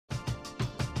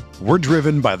We're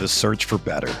driven by the search for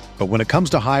better. But when it comes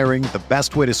to hiring, the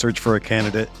best way to search for a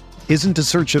candidate isn't to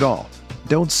search at all.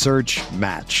 Don't search,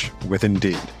 match with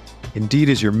Indeed. Indeed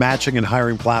is your matching and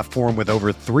hiring platform with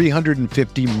over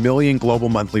 350 million global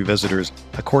monthly visitors,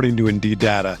 according to Indeed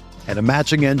data, and a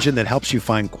matching engine that helps you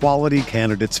find quality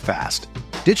candidates fast.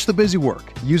 Ditch the busy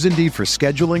work. Use Indeed for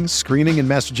scheduling, screening, and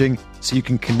messaging so you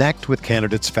can connect with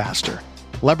candidates faster.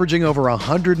 Leveraging over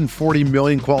 140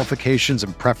 million qualifications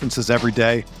and preferences every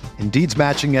day, Indeed's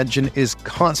matching engine is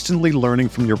constantly learning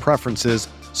from your preferences,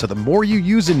 so the more you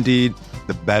use Indeed,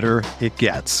 the better it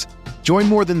gets. Join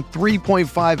more than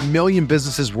 3.5 million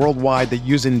businesses worldwide that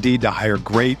use Indeed to hire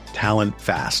great talent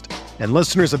fast. And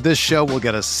listeners of this show will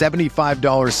get a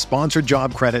 $75 sponsored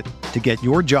job credit to get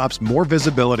your jobs more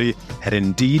visibility at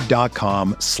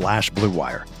Indeed.com/Blue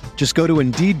Wire. Just go to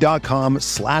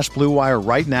Indeed.com/Blue Wire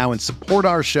right now and support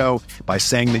our show by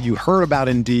saying that you heard about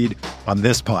Indeed on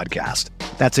this podcast.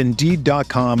 That's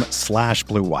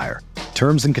Indeed.com/Blue Wire.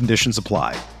 Terms and conditions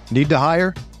apply. Need to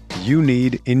hire? You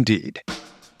need Indeed.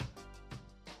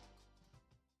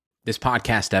 This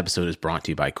podcast episode is brought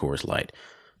to you by Coors Light.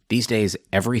 These days,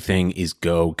 everything is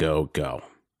go, go, go.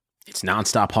 It's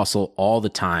nonstop hustle all the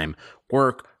time.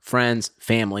 Work, friends,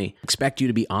 family expect you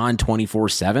to be on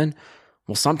 24/7.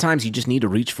 Well, sometimes you just need to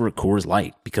reach for a Coors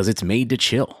Light because it's made to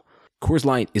chill. Coors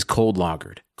Light is cold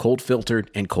lagered, cold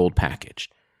filtered, and cold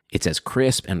packaged. It's as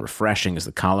crisp and refreshing as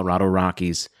the Colorado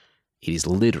Rockies. It is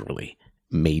literally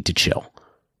made to chill.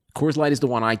 Coors Light is the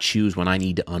one I choose when I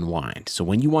need to unwind. So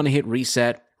when you want to hit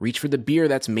reset, reach for the beer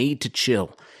that's made to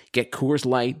chill. Get Coors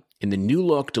Light in the new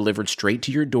look delivered straight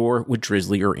to your door with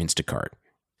Drizzly or Instacart.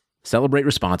 Celebrate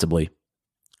responsibly.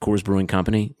 Coors Brewing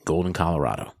Company, Golden,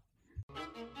 Colorado.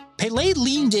 Pele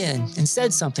leaned in and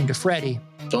said something to Freddie.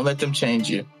 Don't let them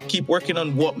change you. Keep working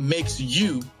on what makes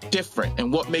you different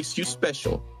and what makes you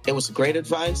special. It was great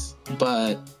advice,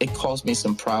 but it caused me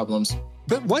some problems.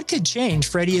 But what could change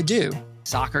Freddie Adu?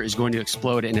 Soccer is going to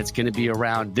explode, and it's going to be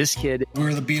around this kid.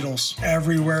 We're the Beatles.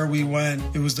 Everywhere we went,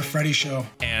 it was the Freddie Show.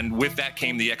 And with that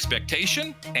came the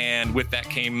expectation, and with that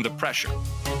came the pressure.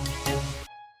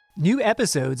 New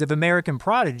episodes of American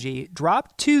Prodigy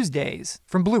drop Tuesdays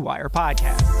from Blue Wire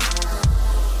Podcast.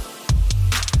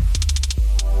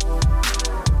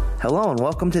 Hello and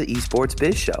welcome to the Esports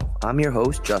Biz Show. I'm your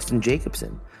host, Justin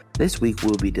Jacobson. This week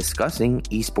we'll be discussing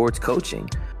esports coaching.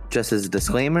 Just as a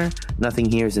disclaimer,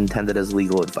 nothing here is intended as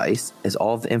legal advice, as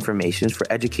all of the information is for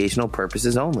educational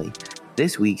purposes only.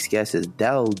 This week's guest is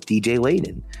Dell DJ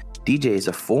Layden. DJ is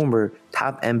a former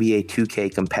top NBA 2K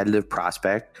competitive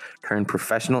prospect turned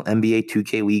professional NBA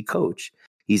 2K League coach.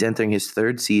 He's entering his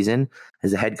third season as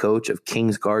the head coach of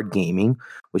Kingsguard Gaming,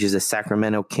 which is a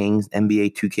Sacramento Kings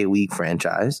NBA 2K League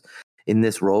franchise. In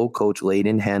this role, Coach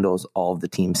Layden handles all of the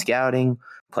team scouting,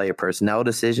 player personnel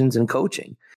decisions, and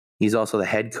coaching. He's also the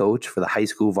head coach for the high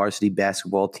school varsity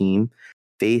basketball team,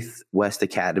 Faith West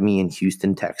Academy in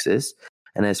Houston, Texas,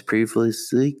 and has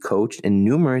previously coached in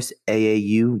numerous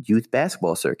AAU youth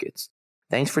basketball circuits.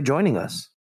 Thanks for joining us.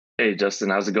 Hey, Justin,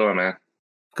 how's it going, man?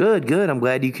 Good. I'm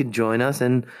glad you could join us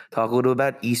and talk a little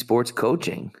about esports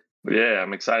coaching. Yeah,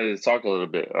 I'm excited to talk a little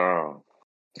bit. How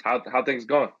things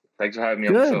going? Thanks for having me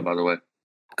on the show, by the way.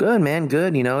 Good, man.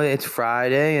 Good. You know, it's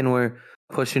Friday and we're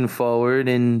pushing forward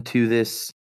into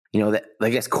this, I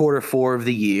guess quarter 4 of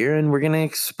the year, and we're going to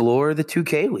explore the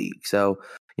 2K League. So,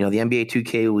 the NBA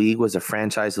 2K League was a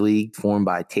franchise league formed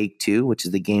by Take-Two, which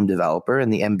is the game developer,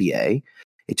 and the NBA.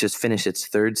 It just finished its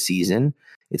third season.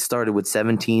 It started with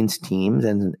 17 teams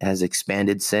and has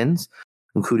expanded since,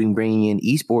 including bringing in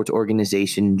esports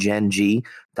organization Gen G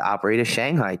to operate a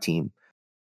Shanghai team.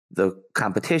 The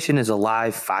competition is a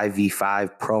live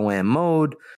 5v5 Pro-Am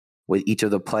mode with each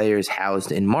of the players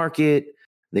housed in market.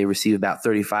 They receive about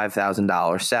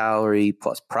 $35,000 salary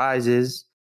plus prizes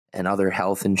and other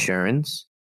health insurance.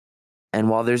 And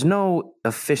while there's no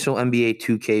official NBA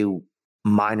 2K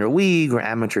minor league or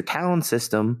amateur talent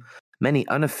system, many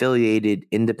unaffiliated,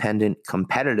 independent,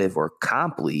 competitive, or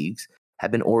comp leagues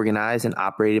have been organized and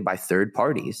operated by third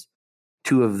parties.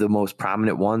 2 of the most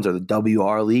prominent ones are the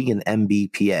WR League and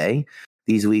MBPA.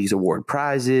 These leagues award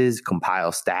prizes,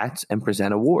 compile stats, and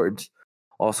present awards.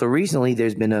 Also recently,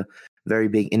 there's been a very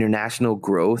big international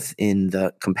growth in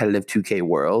the competitive 2K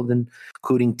world,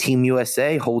 including Team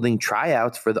USA holding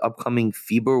tryouts for the upcoming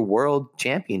FIBA World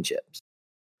Championships.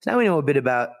 So now we know a bit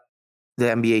about the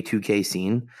NBA 2K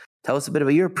scene. Tell us a bit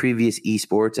about your previous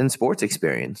esports and sports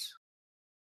experience.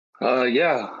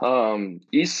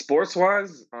 Esports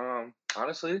wise,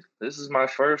 honestly, this is my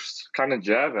first kind of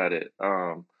jab at it.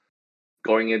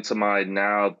 Going into my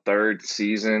now third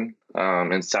season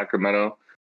in Sacramento.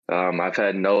 I've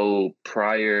had no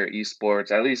prior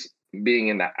esports, at least being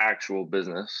in the actual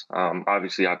business.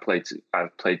 Obviously, I've played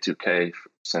 2K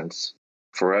since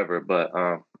forever, but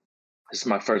this is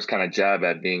my first kind of jab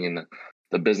at being in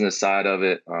the business side of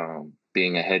it,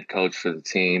 being a head coach for the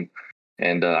team.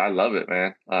 And I love it,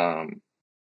 man.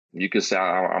 You could say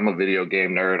I'm a video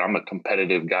game nerd. I'm a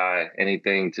competitive guy.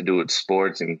 Anything to do with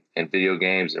sports and video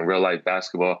games and real life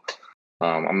basketball,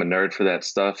 I'm a nerd for that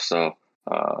stuff. So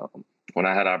when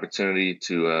I had opportunity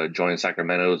to join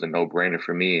Sacramento, it was a no-brainer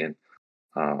for me, and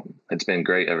it's been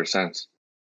great ever since.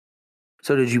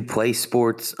 So did you play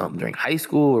sports during high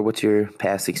school, or what's your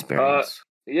past experience?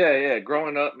 Yeah.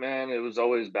 Growing up, man, it was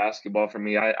always basketball for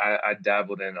me. I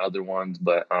dabbled in other ones,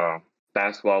 but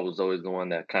basketball was always the one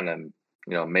that kind of,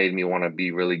 made me want to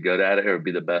be really good at it or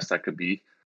be the best I could be.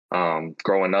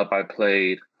 Growing up, I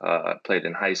played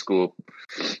in high school,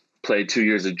 played 2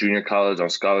 years of junior college on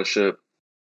scholarship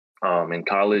in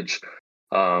college.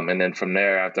 And then from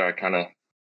there, after I kind of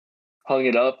hung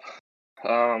it up,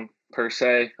 per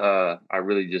se, I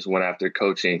really just went after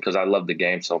coaching because I love the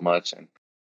game so much. And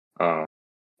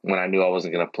when I knew I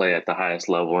wasn't going to play at the highest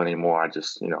level anymore, I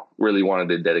just, really wanted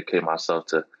to dedicate myself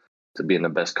to being the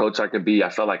best coach I could be. I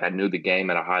felt like I knew the game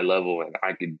at a high level, and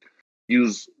I could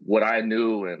use what I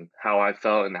knew and how I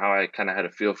felt and how I kind of had a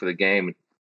feel for the game and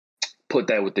put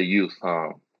that with the youth,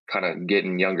 kind of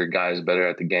getting younger guys better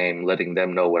at the game, letting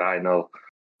them know what I know.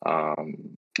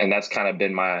 And that's kind of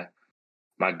been my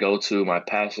go-to, my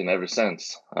passion ever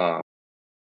since.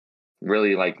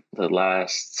 Really, like the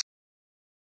last,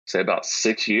 say, about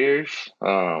 6 years,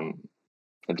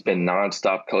 it's been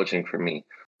nonstop coaching for me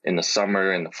in the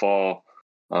summer and the fall.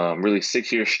 Really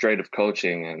 6 years straight of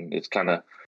coaching, and it's kind of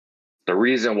the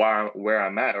reason where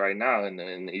I'm at right now in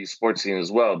the esports scene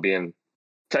as well, being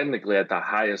technically at the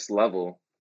highest level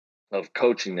of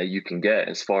coaching that you can get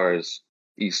as far as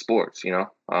esports,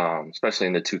 especially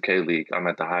in the 2K league. I'm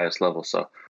at the highest level. So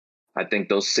I think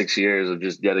those 6 years of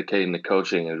just dedicating to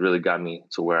coaching has really got me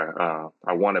to where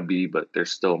I want to be, but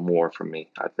there's still more for me,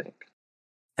 I think.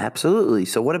 Absolutely.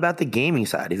 So what about the gaming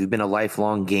side? Have you been a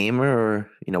lifelong gamer, or,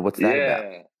 what's that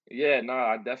about? Yeah, no,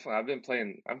 I've been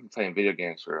playing video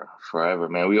games for forever,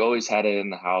 man. We always had it in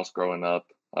the house growing up.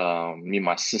 Me and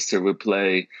my sister would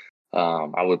play.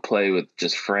 I would play with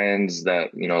just friends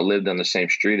that, lived on the same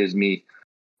street as me.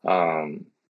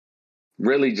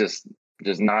 Really just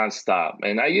nonstop.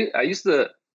 And I used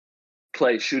to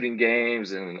play shooting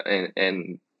games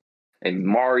and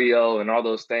Mario and all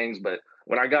those things, but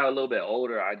when I got a little bit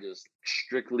older, I just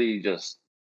strictly just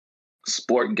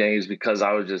sport games because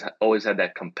I was just always had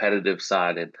that competitive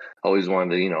side and always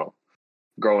wanted to,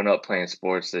 growing up playing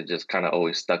sports, that just kind of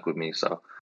always stuck with me. So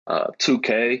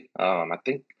 2K, I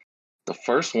think the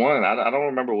first one, I don't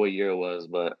remember what year it was,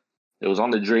 but it was on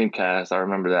the Dreamcast. I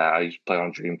remember that. I used to play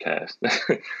on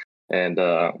Dreamcast. And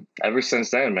ever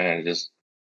since then, man, just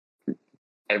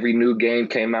every new game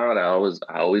came out, I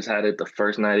always had it the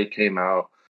first night it came out.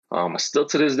 Still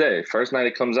to this day, first night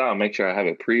it comes out, I make sure I have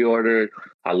it pre-ordered.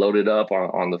 I load it up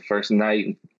on the first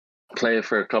night, play it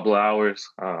for a couple of hours.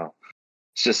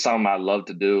 It's just something I love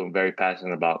to do. I'm very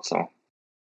passionate about. So,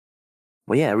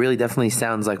 well, yeah, it really definitely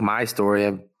sounds like my story.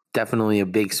 I'm definitely a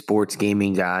big sports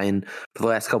gaming guy, and for the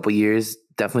last couple of years,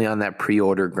 definitely on that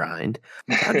pre-order grind.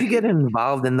 How'd you get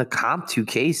involved in the Comp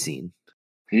 2K scene?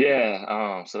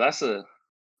 Yeah, so that's a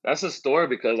story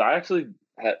because I actually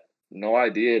had no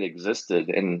idea it existed,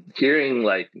 and hearing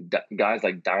like guys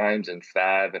like Dimes and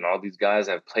Fab and all these guys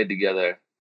have played together,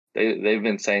 they've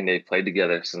been saying they played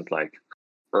together since like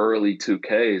early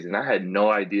 2Ks, and I had no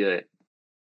idea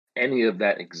any of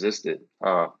that existed.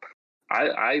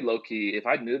 I low-key, if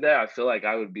I knew that, I feel like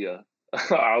I would be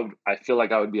I feel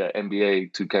like I would be an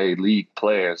NBA 2K league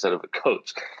player instead of a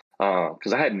coach,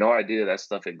 because I had no idea that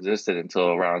stuff existed until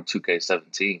around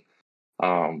 2K17.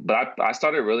 But I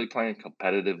started really playing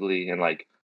competitively and like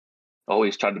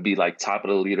always tried to be like top of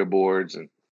the leaderboards, and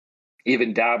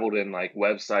even dabbled in like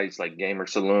websites like Gamer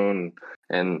Saloon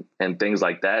and things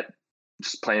like that,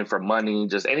 just playing for money,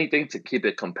 just anything to keep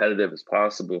it competitive as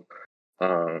possible.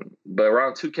 But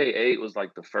around 2K8 was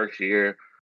like the first year.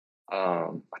 I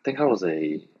think I was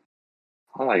like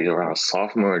around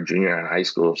sophomore or junior in high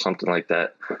school, something like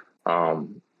that.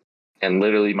 And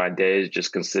literally my days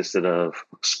just consisted of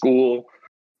school,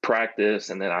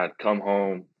 practice, and then I'd come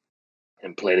home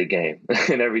and play the game.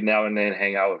 And every now and then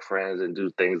hang out with friends and do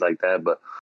things like that. But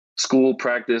school,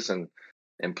 practice, and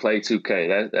play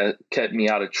 2K. That kept me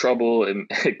out of trouble, and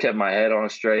it kept my head on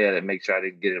straight. I had to make sure I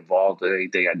didn't get involved in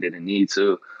anything I didn't need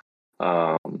to.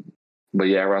 But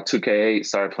yeah, around 2K8,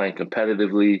 started playing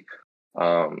competitively.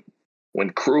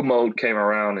 when crew mode came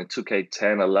around in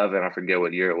 2K10, 11, I forget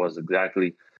what year it was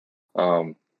exactly,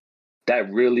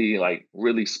 that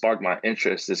really sparked my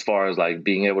interest as far as like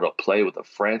being able to play with a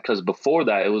friend. Because before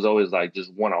that, it was always like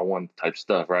just one-on-one type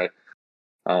stuff, right?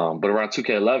 But around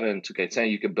 2K11,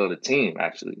 2K10, you could build a team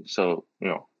actually. So,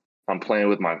 I'm playing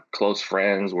with my close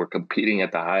friends. We're competing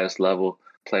at the highest level,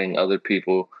 playing other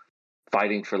people,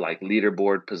 fighting for like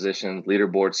leaderboard positions,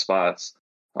 leaderboard spots,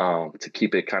 to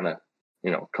keep it kind of,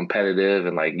 competitive,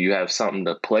 and like you have something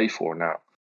to play for now.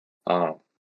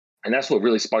 And that's what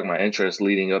really sparked my interest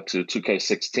leading up to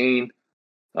 2K16,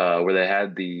 where they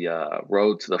had the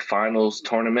Road to the Finals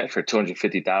tournament for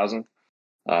 $250,000.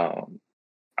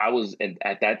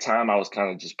 At that time, I was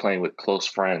kind of just playing with close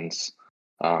friends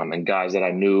and guys that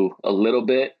I knew a little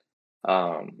bit.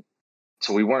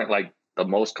 So we weren't like the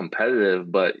most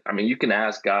competitive, but I mean, you can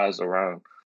ask guys around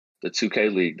the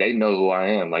 2K League, they know who I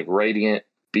am. Like Radiant,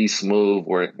 Be Smooth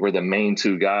were the main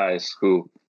two guys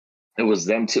who, it was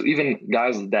them two. Even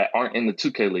guys that aren't in the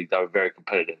 2K League that were very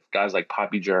competitive. Guys like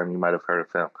Poppy Germ, you might have heard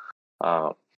of him.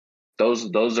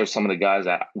 Those are some of the guys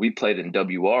that we played in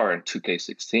WR in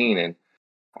 2K16, and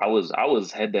I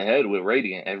was head to head with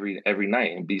Radiant every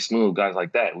night, and Be Smooth, guys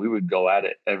like that. We would go at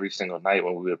it every single night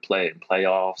when we would play in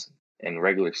playoffs and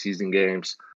regular season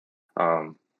games.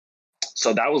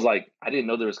 So that was like, I didn't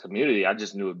know there was community. I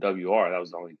just knew of WR. That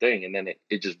was the only thing. And then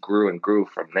it just grew and grew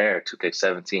from there,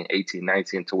 2K17, 18,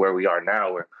 19 to where we are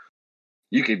now, where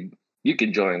you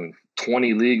could join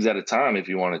 20 leagues at a time if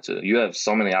you wanted to. You have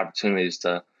so many opportunities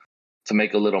to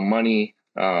make a little money,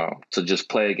 to just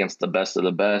play against the best of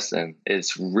the best. And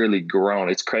it's really grown.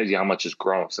 It's crazy how much it's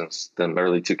grown since the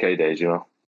early 2K days,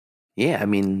 Yeah, I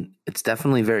mean, it's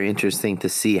definitely very interesting to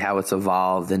see how it's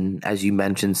evolved. And as you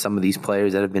mentioned, some of these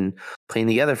players that have been playing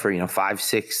together for, 5,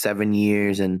 6, 7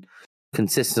 years and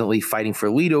consistently fighting for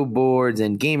leaderboards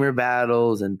and gamer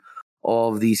battles and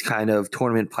all of these kind of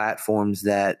tournament platforms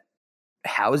that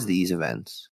house these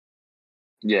events.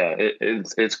 Yeah,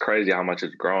 it's crazy how much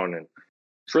it's grown. And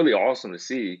it's really awesome to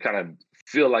see. You kind of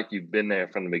feel like you've been there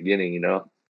from the beginning,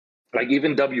 Like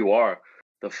even WR,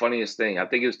 the funniest thing, I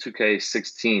think it was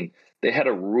 2K16, they had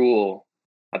a rule.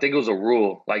 I think it was a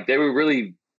rule. Like they were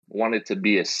really wanted to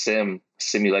be a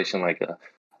simulation, like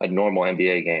a normal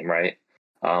NBA game, right?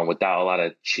 Without a lot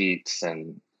of cheats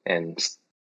and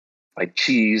like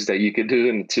cheese that you could do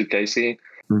in the 2K scene.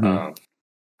 Mm-hmm.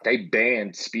 They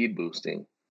banned speed boosting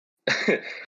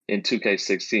in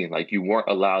 2K16. Like you weren't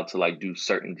allowed to like do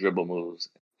certain dribble moves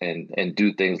and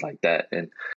do things like that. And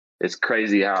it's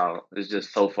crazy how it's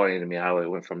just so funny to me how it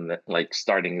went from like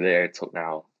starting there to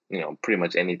now, pretty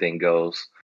much anything goes.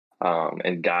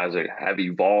 And guys have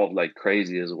evolved like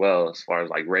crazy as well. As far as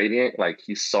like Radiant, like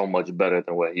he's so much better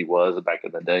than what he was back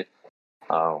in the day.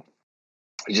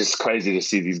 It's just crazy to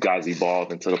see these guys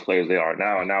evolve into the players they are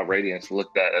now. And now Radiant's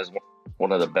looked at as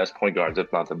one of the best point guards,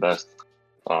 if not the best,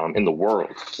 in the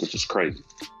world, which is crazy.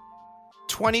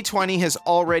 2020 has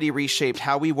already reshaped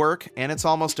how we work, and it's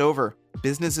almost over.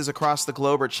 Businesses across the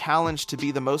globe are challenged to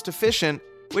be the most efficient,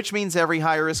 which means every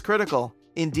hire is critical.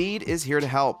 Indeed is here to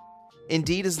help.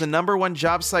 Indeed is the #1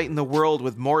 job site in the world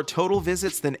with more total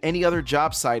visits than any other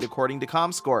job site, according to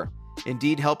Comscore.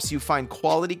 Indeed helps you find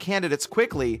quality candidates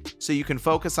quickly so you can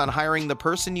focus on hiring the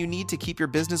person you need to keep your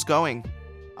business going.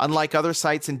 Unlike other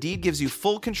sites, Indeed gives you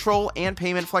full control and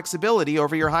payment flexibility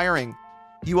over your hiring.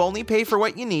 You only pay for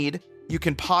what you need, you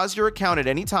can pause your account at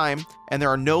any time, and there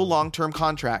are no long-term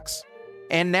contracts.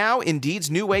 And now, Indeed's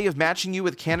new way of matching you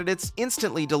with candidates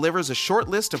instantly delivers a short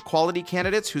list of quality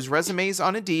candidates whose resumes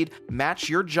on Indeed match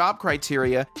your job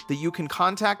criteria that you can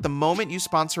contact the moment you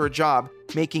sponsor a job,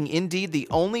 making Indeed the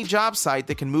only job site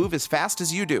that can move as fast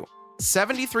as you do.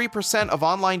 73% of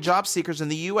online job seekers in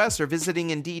the US are visiting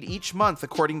Indeed each month,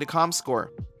 according to Comscore.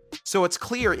 So it's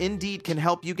clear Indeed can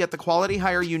help you get the quality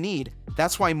hire you need.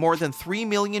 That's why more than 3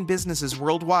 million businesses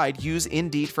worldwide use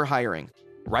Indeed for hiring.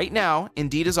 Right now,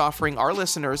 Indeed is offering our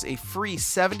listeners a free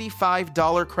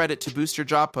 $75 credit to boost your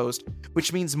job post,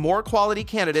 which means more quality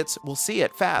candidates will see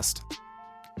it fast.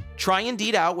 Try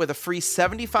Indeed out with a free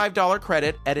 $75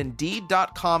 credit at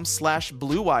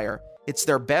Indeed.com/Blue Wire. It's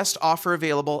their best offer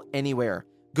available anywhere.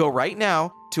 Go right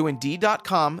now to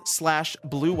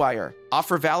Indeed.com/Blue Wire.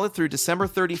 Offer valid through December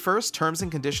 31st. Terms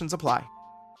and conditions apply.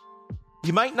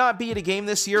 You might not be at a game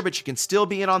this year, but you can still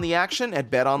be in on the action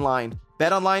at BetOnline.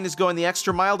 BetOnline is going the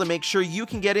extra mile to make sure you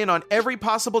can get in on every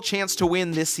possible chance to win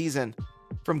this season.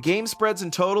 From game spreads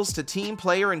and totals to team,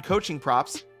 player, and coaching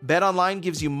props, BetOnline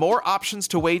gives you more options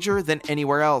to wager than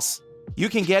anywhere else. You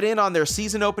can get in on their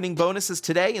season opening bonuses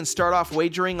today and start off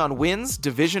wagering on wins,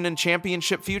 division, and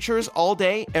championship futures all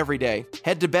day, every day.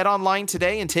 Head to BetOnline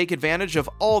today and take advantage of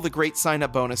all the great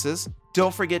sign-up bonuses.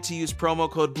 Don't forget to use promo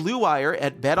code BlueWire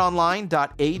at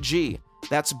betonline.ag.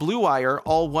 That's BlueWire,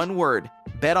 all one word.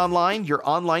 BetOnline, your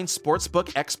online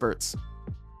sportsbook experts.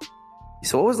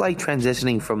 So what was like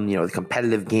transitioning from, the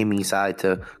competitive gaming side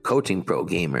to coaching pro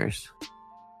gamers?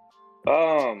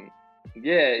 Yeah,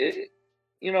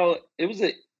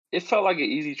 it felt like an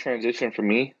easy transition for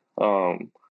me. I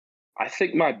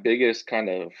think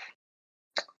the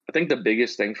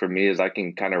biggest thing for me is I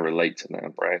can kind of relate to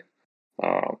them, right?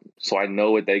 So I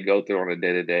know what they go through on a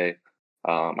day-to-day.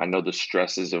 I know the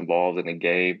stresses involved in the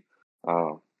game,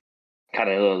 kind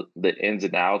of the ins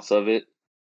and outs of it.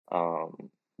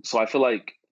 So I feel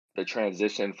like the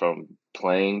transition from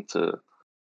playing to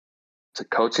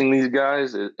coaching these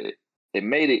guys, it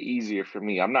made it easier for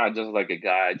me. I'm not just like a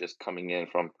guy just coming in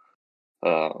from,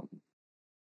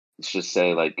 let's just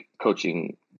say, like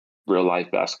coaching real life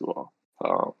basketball.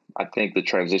 I think the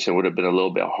transition would have been a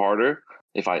little bit harder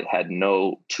if I had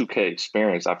no 2K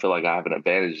experience. I feel like I have an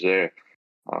advantage there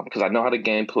because I know how the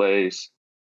game plays.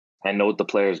 I know what the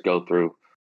players go through.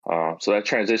 So that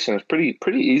transition is pretty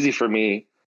easy for me.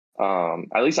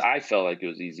 At least I felt like it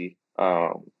was easy.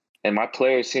 And my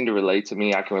players seem to relate to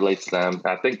me. I can relate to them.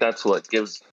 I think that's what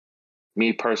gives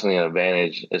me personally an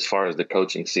advantage as far as the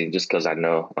coaching scene, just because I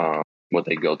know what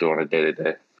they go through on a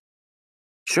day-to-day.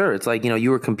 Sure. It's like,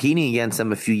 you were competing against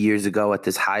them a few years ago at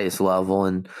this highest level,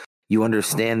 and you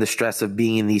understand the stress of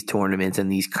being in these tournaments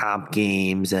and these comp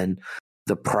games and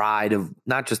the pride of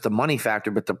not just the money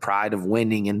factor, but the pride of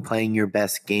winning and playing your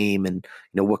best game and,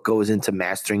 what goes into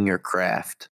mastering your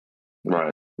craft.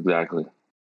 Right. Exactly.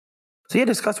 So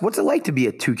discuss what's it like to be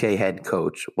a 2K head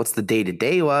coach? What's the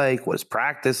day-to-day like? What is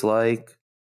practice like?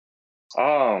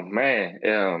 Oh, man.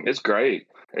 It's great.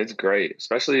 It's great.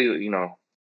 Especially,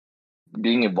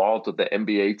 being involved with the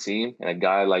NBA team and a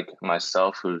guy like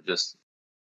myself who just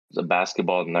is a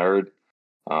basketball nerd,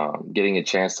 getting a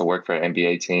chance to work for an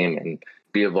NBA team and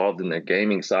be involved in the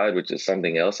gaming side, which is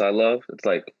something else I love. It's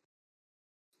like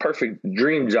perfect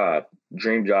dream job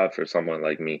for someone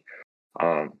like me.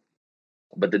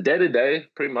 But the day-to-day,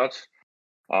 pretty much,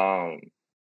 I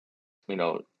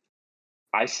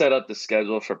set up the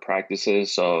schedule for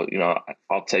practices. So,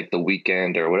 I'll take the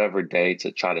weekend or whatever day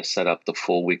to try to set up the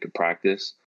full week of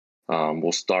practice.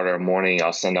 We'll start our morning.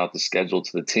 I'll send out the schedule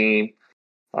to the team.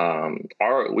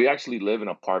 We actually live in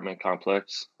an apartment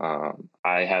complex. I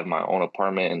have my own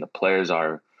apartment and the players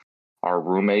are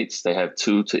roommates. They have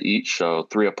 2 to each. So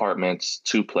 3 apartments,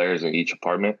 2 players in each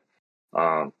apartment.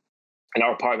 And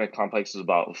our apartment complex is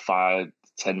about 5 to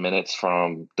 10 minutes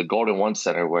from the Golden One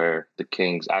Center where the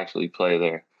Kings actually play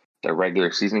their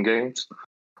regular season games.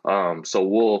 So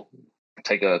we'll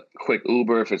take a quick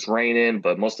Uber if it's raining,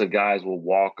 but most of the guys will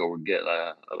walk or will get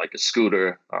a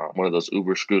scooter, one of those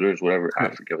Uber scooters, whatever. I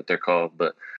forget what they're called,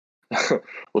 but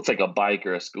we'll take a bike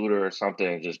or a scooter or something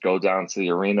and just go down to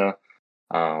the arena.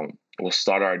 We'll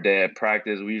start our day at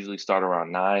practice. We usually start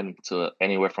around 9 to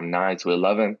anywhere from 9 to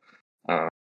 11.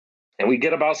 And we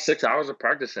get about 6 hours of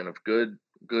practicing of good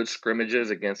scrimmages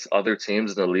against other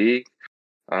teams in the league.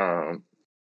 Our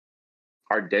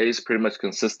days pretty much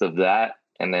consist of that.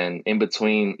 And then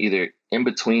either in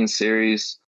between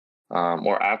series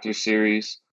or after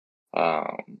series,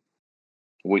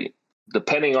 we,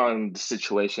 depending on the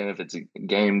situation, if it's a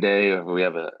game day or if we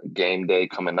have a game day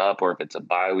coming up or if it's a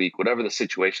bye week, whatever the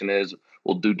situation is,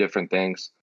 we'll do different things.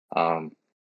 We'll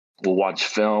watch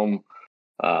film.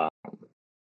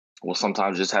 We'll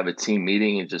sometimes just have a team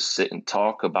meeting and just sit and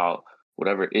talk about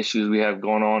whatever issues we have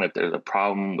going on. If there's a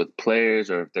problem with players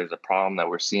or if there's a problem that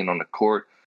we're seeing on the court,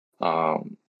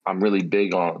 I'm really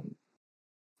big on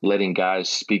letting guys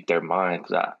speak their mind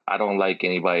because I don't like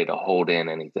anybody to hold in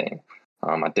anything.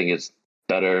 I think it's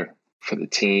better for the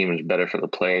team, it's better for the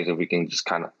players if we can just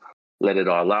kind of let it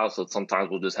all out. So sometimes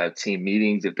we'll just have team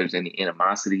meetings if there's any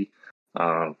animosity.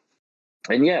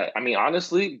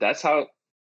 Honestly, that's how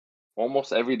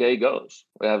almost every day goes.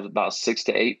 We have about 6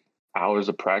 to 8 hours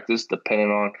of practice,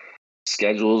 depending on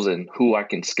schedules and who I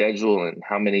can schedule and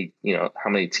how many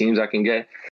teams I can get.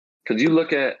 Because you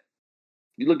look at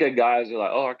guys, you're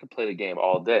like, oh, I can play the game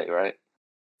all day, right?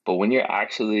 But when you're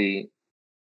actually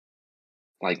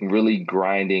like really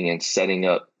grinding and setting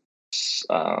up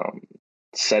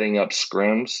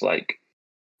scrims, like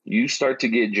you start to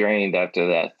get drained after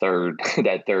that third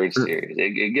series.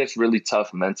 It gets really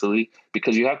tough mentally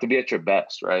because you have to be at your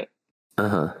best, right?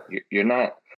 You're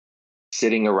not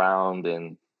sitting around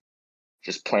and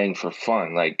just playing for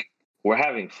fun. Like we're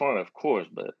having fun, of course,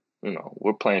 but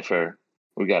we're playing for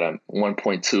we got a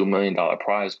 $1.2 million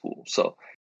prize pool. So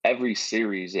every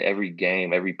series, every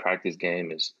game, every practice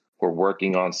game we're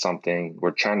working on something.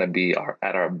 We're trying to be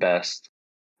at our best.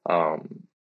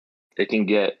 It can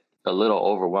get a little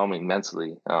overwhelming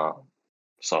mentally.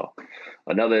 So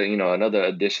another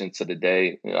addition to the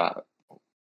day,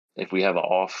 if we have an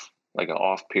off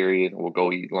period, we'll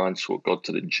go eat lunch, we'll go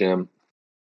to the gym,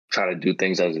 try to do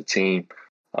things as a team.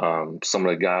 Some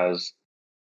of the guys,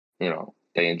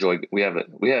 they enjoy. We have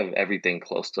everything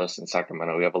close to us in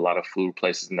Sacramento. We have a lot of food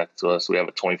places next to us. We have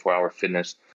a 24-hour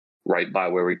fitness right by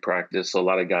where we practice. So a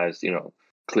lot of guys,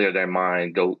 clear their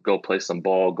mind, go play some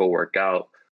ball, go work out,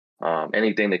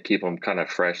 anything to keep them kind of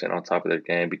fresh and on top of their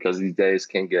game, because these days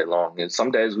can get long. And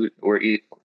some days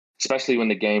especially when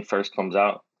the game first comes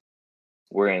out,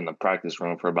 we're in the practice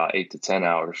room for about 8 to 10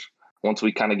 hours. Once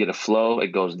we kind of get a flow, it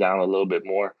goes down a little bit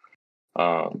more.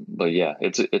 But yeah,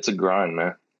 it's a grind,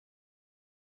 man.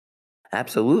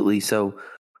 Absolutely. So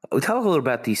talk a little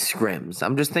about these scrims.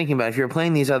 I'm just thinking about, if you're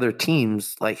playing these other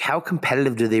teams, like, how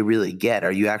competitive do they really get?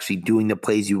 Are you actually doing the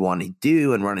plays you want to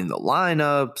do and running the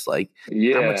lineups? Like,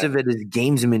 how much of it is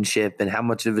gamesmanship and how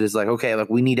much of it is like, okay, like,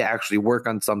 we need to actually work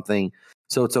on something,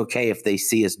 so it's okay if they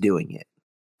see us doing it?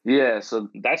 Yeah, so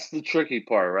that's the tricky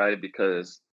part, right?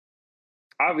 Because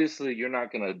obviously you're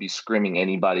not going to be scrimming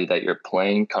anybody that you're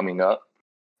playing coming up.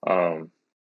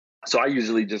 So I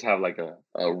usually just have like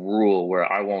a rule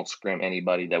where I won't scrim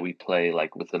anybody that we play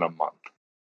like within a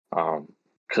month.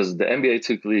 Because the NBA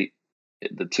 2K League,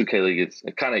 the 2K League,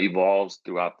 it kind of evolves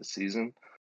throughout the season.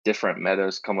 Different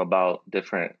metas come about,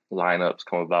 different lineups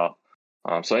come about.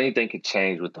 So anything could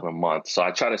change within a month. So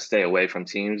I try to stay away from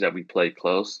teams that we play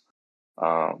close.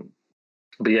 But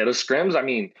yeah, the scrims, I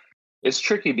mean, it's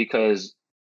tricky because,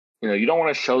 you don't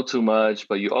want to show too much,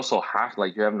 but you also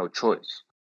you have no choice.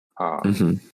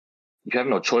 You have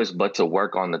no choice but to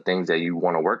work on the things that you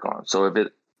want to work on. So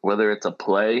whether it's a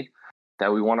play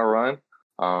that we want to run,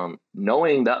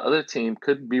 knowing that other team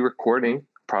could be recording,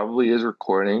 probably is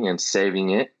recording and saving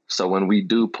it. So when we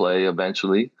do play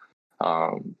eventually,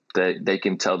 they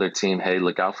can tell their team, hey,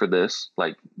 look out for this.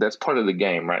 Like, that's part of the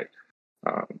game, right?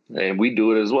 And we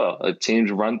do it as well. If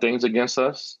teams run things against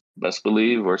us, best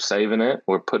believe we're saving it.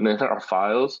 We're putting it in our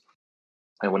files.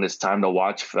 And when it's time to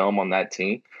watch film on that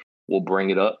team, we'll bring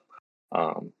it up.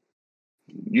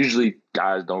 Usually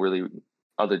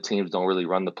other teams don't really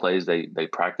run the plays they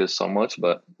practice so much,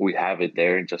 but we have it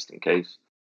there just in case.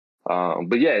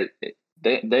 But yeah,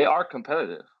 they are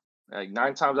competitive. Like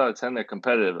 9 times out of 10, they're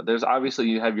competitive. There's obviously,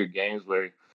 you have your games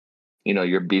where,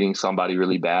 you're beating somebody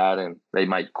really bad and they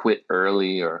might quit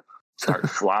early or start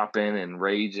flopping and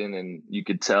raging, and you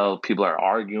could tell people are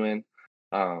arguing.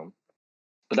 But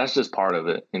that's just part of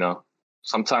it,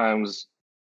 Sometimes,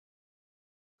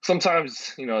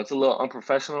 it's a little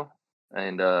unprofessional.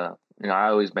 And, I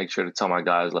always make sure to tell my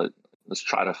guys, like, let's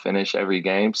try to finish every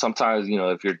game. Sometimes,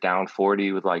 if you're down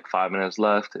 40 with like 5 minutes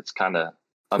left, it's kind of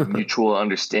a mutual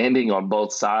understanding on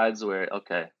both sides where,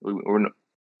 okay,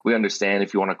 we understand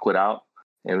if you want to quit out,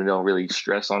 and we don't really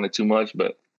stress on it too much.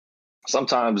 But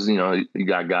sometimes, you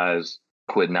got guys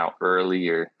quitting out early,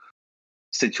 or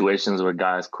situations where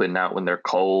guys quitting out when they're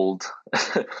cold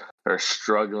or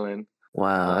struggling.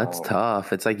 Wow, that's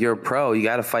tough. It's like, you're a pro. You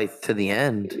got to fight to the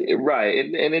end. Right.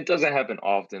 And it doesn't happen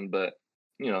often, but,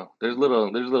 there's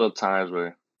little times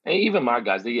where, and even my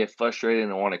guys, they get frustrated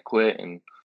and want to quit. And,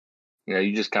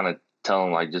 you just kind of tell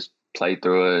them, like, just play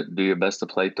through it, do your best to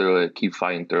play through it, keep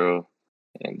fighting through.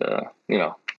 And,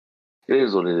 it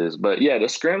is what it is. But yeah, the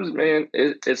scrims, man,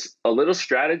 it's a little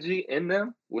strategy in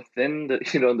them within the,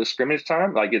 the scrimmage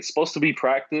time. Like, it's supposed to be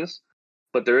practice,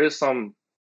 but there is some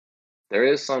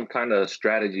kind of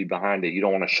strategy behind it. You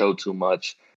don't want to show too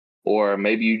much, or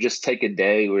maybe you just take a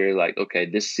day where you're like, okay,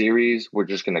 this series, we're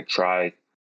just going to try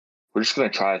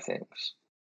things,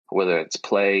 whether it's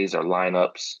plays or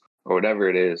lineups or whatever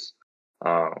it is.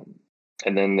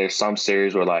 And then there's some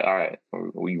series where, like, all right,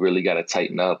 we really got to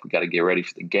tighten up. We got to get ready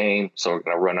for the game. So we're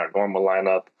going to run our normal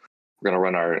lineup. We're going to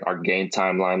run our game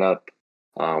time lineup.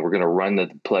 We're going to run the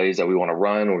plays that we want to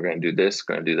run. We're going to do this,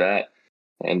 we're going to do that.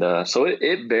 And so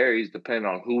it varies depending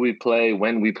on who we play,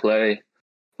 when we play.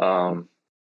 But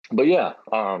yeah,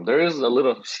 there is a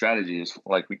little strategies,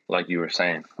 like you were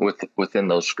saying, within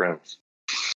those scrims.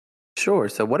 Sure.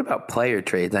 So what about player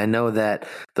trades? I know that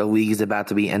the league is about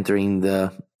to be entering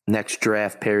the next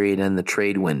draft period and the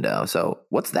trade window. So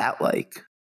what's that like?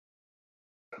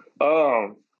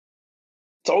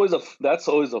 That's always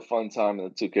a fun time in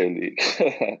the 2K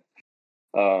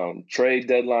League. Trade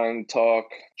deadline talk,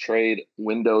 trade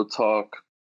window talk.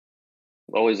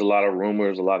 Always a lot of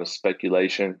rumors, a lot of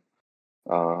speculation.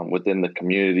 within the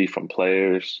community from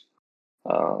players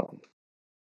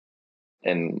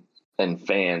and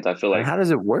fans. I feel like. And how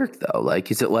does it work though?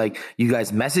 Like, is it like you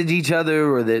guys message each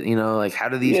other, or that, like, how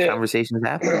do these conversations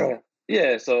happen?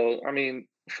 Yeah. So, I mean,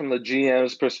 from the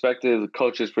GM's perspective, the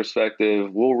coach's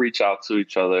perspective, we'll reach out to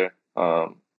each other.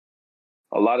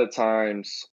 A lot of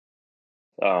times,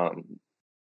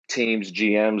 teams,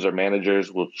 GMs, or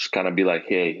managers will just kind of be like,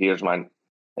 "Hey, here's my,"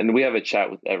 and we have a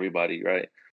chat with everybody, right?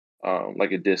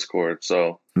 Like a Discord.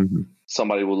 So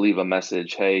somebody will leave a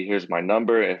message, "Hey, here's my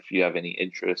number. If you have any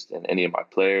interest in any of my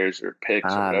players or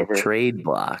picks or whatever." The trade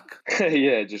block.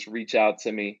 Yeah, just reach out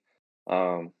to me.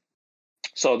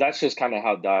 So that's just kind of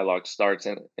how dialogue starts.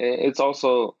 And it's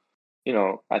also,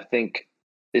 I think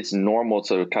it's normal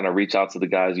to kind of reach out to the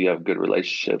guys you have good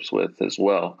relationships with as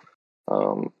well.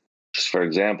 Just for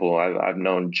example, I've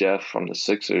known Jeff from the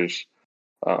Sixers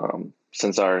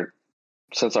since our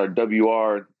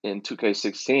WR in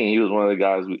 2K16. He was one of the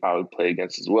guys I would play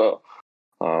against as well.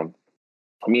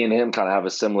 Me and him kind of have a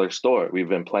similar story. We've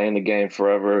been playing the game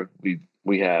forever.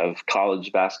 We have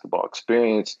college basketball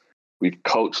experience. We've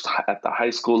coached at the high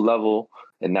school level,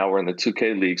 and now we're in the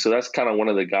 2K league. So that's kind of one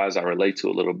of the guys I relate to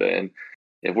a little bit. And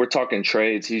if we're talking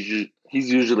trades, he's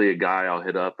usually a guy I'll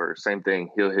hit up, or same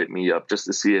thing, he'll hit me up just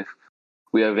to see if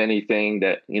we have anything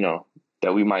that,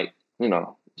 that we might,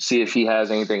 see if he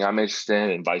has anything I'm interested in,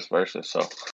 and vice versa. So,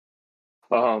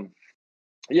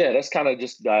 that's kind of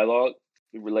just dialogue,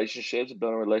 relationships,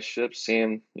 building relationships,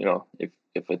 seeing,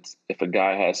 if a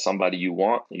guy has somebody you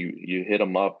want, you hit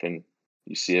him up and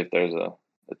you see if there's a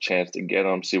chance to get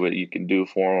them, see what you can do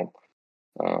for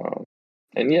them.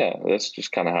 That's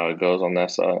just kind of how it goes on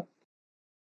that side.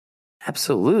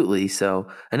 Absolutely. So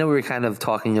I know we were kind of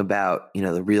talking about,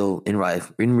 the real in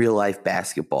real life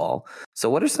basketball. So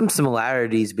what are some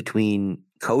similarities between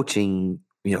coaching,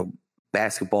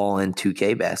 basketball and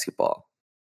 2K basketball?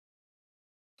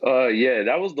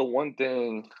 That was the one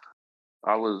thing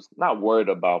I was not worried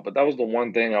about, but that was the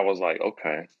one thing I was like,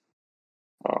 okay,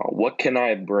 what can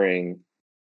I bring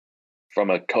from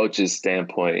a coach's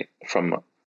standpoint, from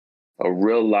a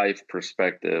real life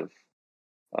perspective,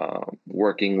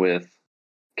 working with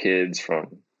kids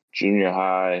from junior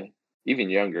high, even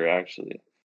younger, actually.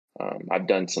 I've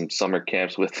done some summer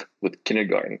camps with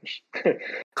kindergartners,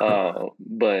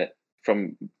 but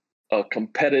from a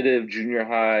competitive junior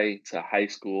high to high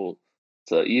school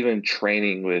to even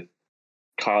training with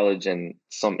college and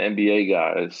some NBA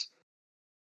guys,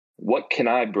 what can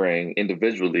I bring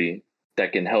individually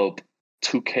that can help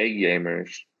 2K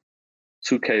gamers,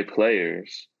 2K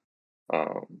players?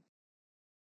 What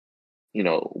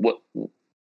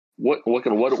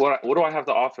do I have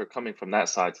to offer coming from that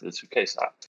side to the 2K side?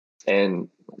 And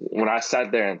when I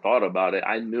sat there and thought about it,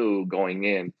 I knew going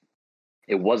in,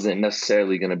 it wasn't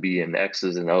necessarily going to be an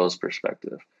X's and O's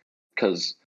perspective.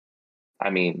 Because,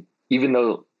 even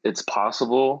though it's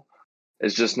possible,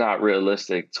 it's just not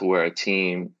realistic to where a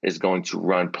team is going to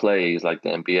run plays like the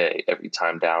NBA every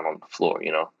time down on the floor,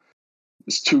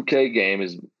 This 2K game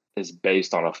is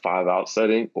based on a 5-out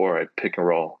setting or a pick and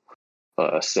roll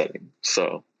setting.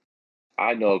 So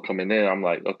I know coming in, I'm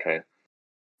like, okay,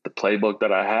 the playbook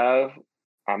that I have,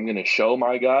 I'm going to show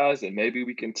my guys, and maybe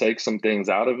we can take some things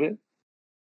out of it.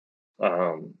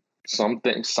 Some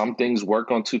things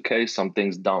work on 2K, some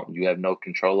things don't. You have no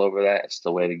control over that. It's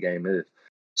the way the game is.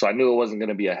 So I knew it wasn't going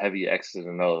to be a heavy X's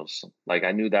and O's. Like,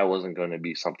 I knew that wasn't going to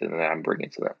be something that I'm bringing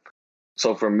to them.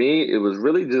 So for me, it was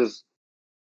really just,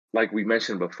 like we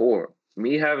mentioned before,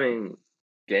 me having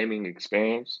gaming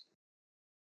experience,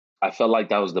 I felt like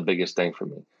that was the biggest thing for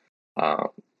me.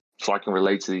 So I can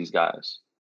relate to these guys.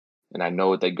 And I know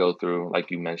what they go through,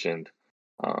 like you mentioned,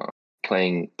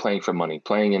 playing for money,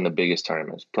 playing in the biggest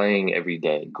tournaments, playing every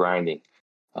day, grinding,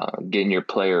 getting your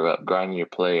player up, grinding your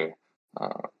player,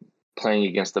 playing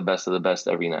against the best of the best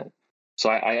every night. So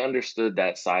I understood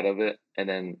that side of it. And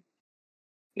then,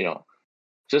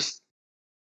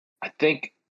 I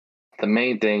think the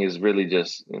main thing is really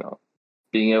just,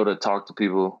 being able to talk to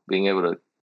people, being able to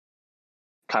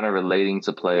kind of relating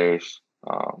to players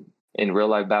in real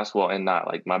life basketball and not.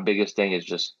 Like, my biggest thing is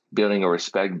just building a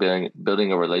respect,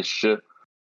 building a relationship.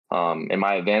 And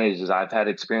my advantage is I've had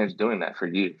experience doing that for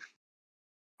years.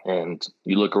 And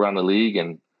you look around the league,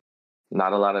 and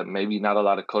not a lot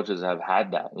of coaches have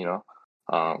had that,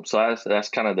 So that's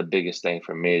kind of the biggest thing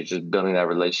for me, is just building that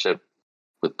relationship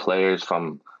with players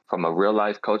from a real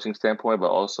life coaching standpoint, but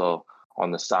also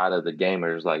on the side of the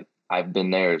gamers. Like, I've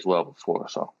been there as well before,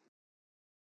 so.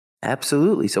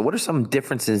 Absolutely. So what are some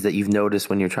differences that you've noticed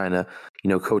when you're trying to,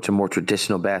 coach a more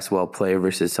traditional basketball player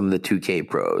versus some of the 2K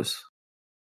pros?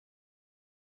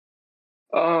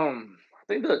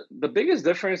 think the biggest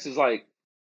difference is like,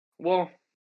 well,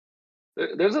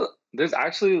 there's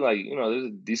actually like, you know, there's a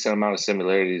decent amount of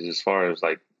similarities as far as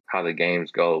like how the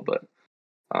games go, but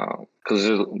because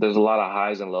there's a lot of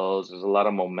highs and lows, there's a lot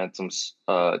of momentum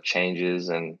changes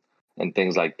and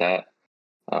things like that.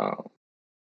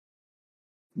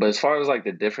 But as far as like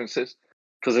the differences,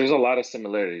 because there's a lot of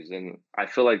similarities, and I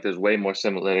feel like there's way more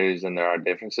similarities than there are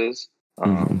differences.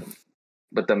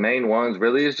 But the main ones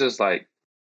really is just like,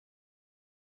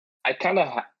 I kind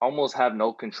of almost have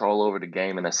no control over the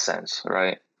game in a sense,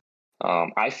 right?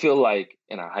 I feel like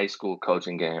in a high school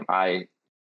coaching game, I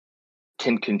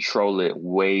can control it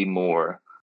way more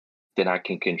than I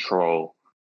can control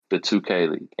the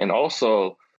 2K League. And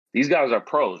also, these guys are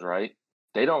pros, right?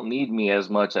 They don't need me as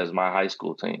much as my high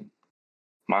school team.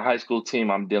 My high school team,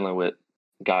 I'm dealing with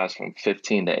guys from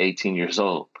 15 to 18 years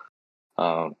old.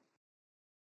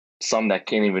 Some that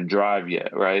can't even drive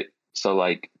yet, right? So,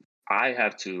 like, I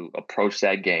have to approach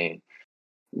that game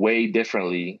way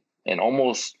differently and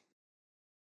almost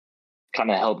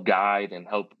kind of help guide and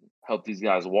help these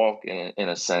guys walk in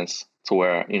a sense, to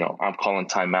where, you know, I'm calling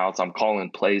timeouts, I'm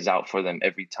calling plays out for them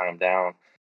every time down.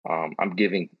 I'm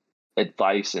giving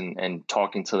advice and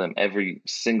talking to them every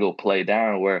single play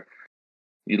down, where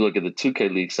you look at the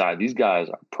 2K League side, these guys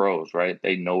are pros, right?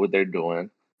 They know what they're doing.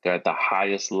 They're at the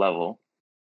highest level.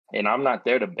 And I'm not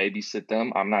there to babysit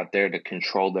them. I'm not there to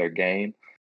control their game.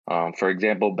 For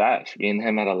example, Bash, me and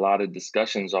him had a lot of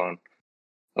discussions on,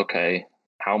 okay,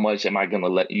 how much am I going to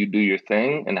let you do your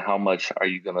thing, and how much are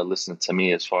you going to listen to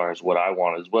me as far as what I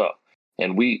want as well?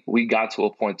 And we got to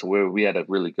a point to where we had a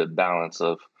really good balance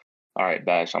of, all right,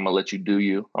 Bash, I'm going to let you do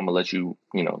you. I'm going to let you,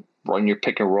 you know, run your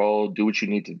pick and roll, do what you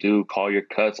need to do, call your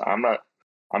cuts. I'm not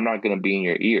going to be in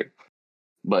your ear.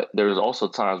 But there's also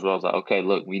times where I was like, okay,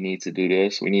 look, we need to do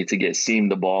this. We need to get Seam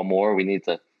the ball more. We need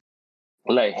to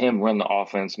let him run the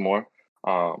offense more.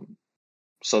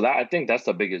 So that, I think that's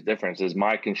the biggest difference, is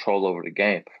my control over the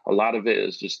game. A lot of it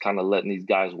is just kind of letting these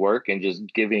guys work and just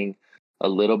giving a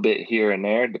little bit here and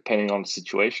there, depending on the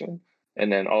situation.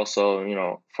 And then also, you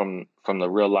know, from the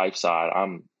real life side,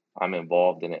 I'm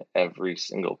involved in it every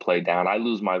single play down. I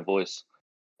lose my voice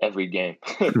every game,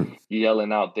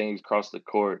 yelling out things across the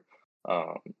court,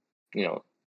 you know,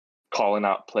 calling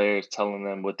out players, telling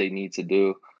them what they need to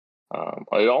do.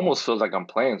 It almost feels like I'm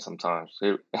playing sometimes.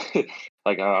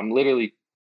 Like I'm literally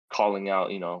calling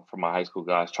out, you know, for my high school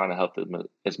guys, trying to help them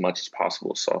as much as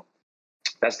possible. So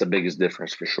that's the biggest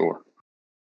difference for sure.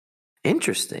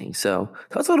 Interesting. So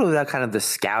tell us a little bit about kind of the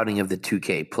scouting of the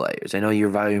 2K players. I know you're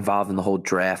very involved in the whole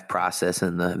draft process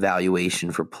and the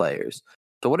evaluation for players.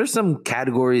 So what are some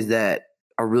categories that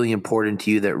are really important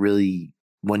to you that really,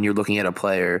 when you're looking at a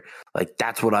player, like,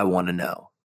 that's what I want to know?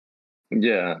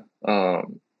 Yeah.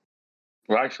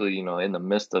 We're actually, you know, in the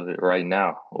midst of it right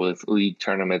now with league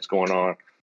tournaments going on,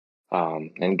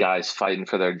 and guys fighting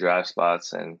for their draft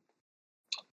spots. And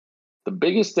the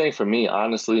biggest thing for me,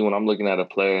 honestly, when I'm looking at a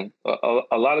player,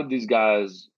 a lot of these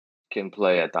guys can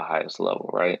play at the highest level,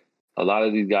 right? A lot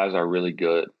of these guys are really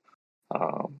good.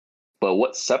 But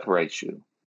what separates you?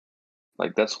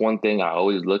 Like, that's one thing I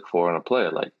always look for in a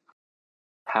player. Like,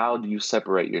 how do you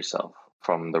separate yourself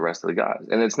from the rest of the guys?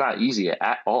 And it's not easy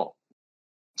at all.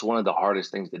 It's one of the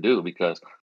hardest things to do, because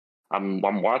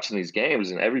I'm watching these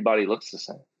games and everybody looks the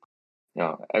same. You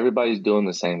know, everybody's doing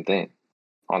the same thing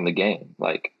on the game.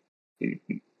 Like,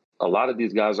 a lot of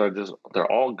these guys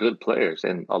they're all good players,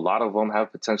 and a lot of them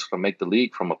have potential to make the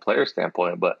league from a player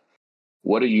standpoint. But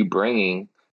what are you bringing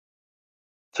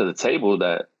to the table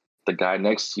that the guy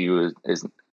next to you is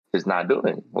not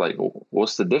doing? Like,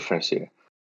 what's the difference here?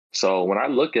 So when I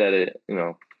look at it, you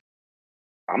know,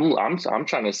 I'm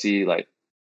trying to see, like,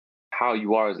 how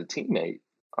you are as a teammate.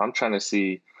 I'm trying to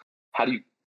see, how do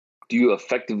you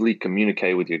effectively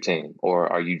communicate with your team,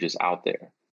 or are you just out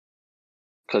there?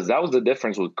 Because that was the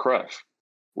difference with Crush.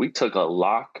 We took a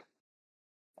lock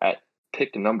at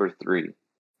pick number 3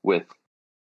 with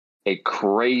a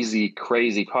crazy,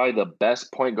 probably the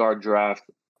best point guard draft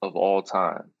of all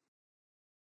time,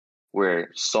 where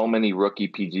so many rookie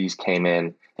PGs came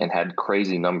in and had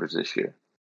crazy numbers this year.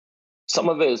 Some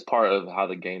of it is part of how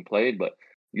the game played, but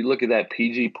you look at that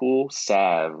PG pool: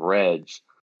 Sav, Reg,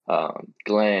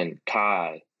 Glenn,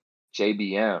 Kai,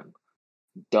 JBM,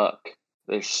 Duck.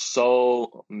 There's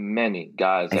so many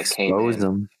guys that came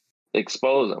in.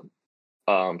 Expose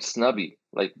them. Snubby,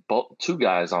 like both 2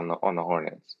 guys on the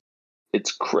Hornets.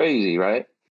 It's crazy, right?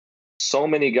 So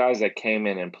many guys that came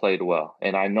in and played well.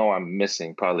 And I know I'm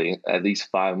missing probably at least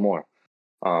 5 more.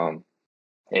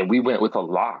 And we went with a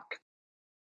lock.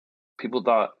 People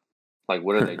thought Like,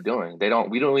 what are they doing?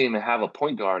 We don't even have a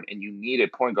point guard, and you need a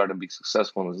point guard to be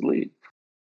successful in this league.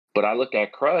 But I look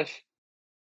at Crush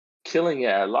killing it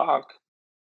at lock,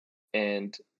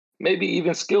 and maybe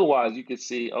even skill-wise, you could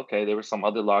see, okay, there were some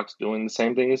other locks doing the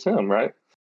same thing as him, right?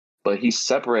 But he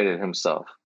separated himself.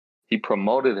 He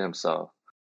promoted himself.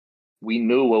 We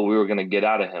knew what we were going to get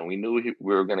out of him. We knew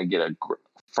we were going to get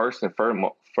first and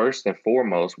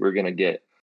foremost, we were going to get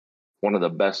one of the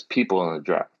best people in the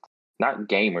draft. Not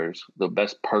gamers, the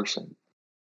best person.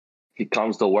 He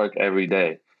comes to work every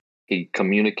day. He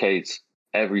communicates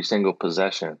every single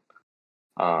possession.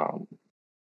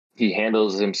 He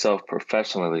handles himself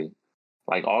professionally.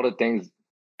 Like, all the things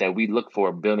that we look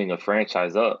for building a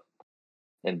franchise up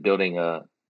and building a,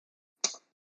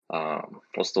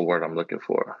 what's the word I'm looking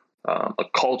for? A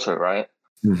culture, right?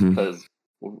 Because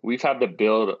we've had to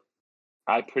build,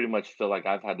 I pretty much feel like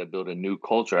I've had to build a new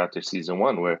culture after season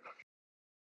 1 where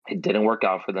it didn't work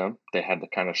out for them. They had to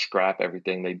kind of scrap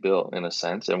everything they built in a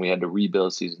sense, and we had to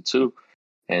rebuild season 2.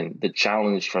 And the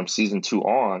challenge from season 2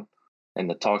 on, and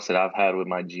the talks that I've had with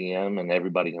my GM and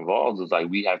everybody involved, is like,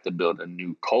 we have to build a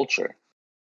new culture.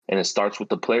 And it starts with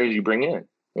the players you bring in,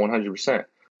 100%.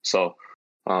 So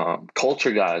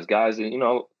culture guys, you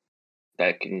know,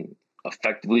 that can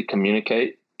effectively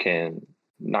communicate, can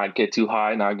not get too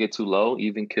high, not get too low,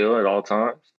 even kill at all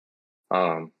times.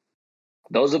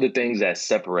 Those are the things that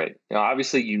separate. You know,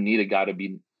 obviously you need a guy to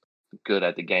be good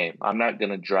at the game. I'm not just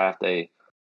going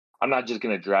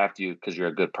to draft you because you're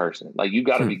a good person. Like, you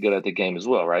got to be good at the game as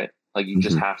well, right? Like, you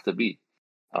just have to be,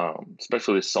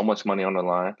 especially with so much money on the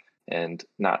line, and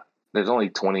there's only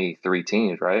 23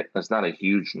 teams, right? That's not a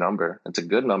huge number. It's a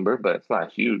good number, but it's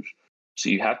not huge. So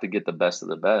you have to get the best of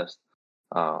the best.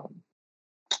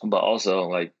 But also,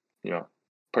 like, you know,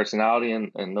 personality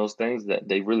and those things, that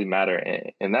they really matter.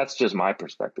 And that's just my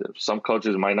perspective. Some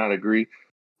coaches might not agree.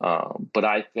 But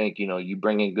I think, you know, you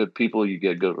bring in good people, you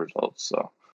get good results.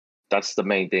 So that's the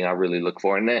main thing I really look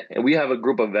for. And we have a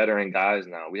group of veteran guys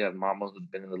now. We have Mama, who's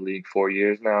been in the league 4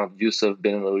 years now. Yusuf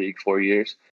been in the league 4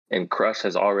 years. And Crush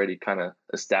has already kind of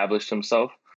established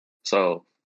himself. So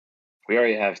we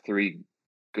already have 3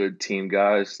 good team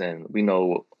guys, and we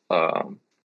know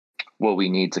what we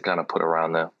need to kind of put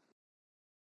around them.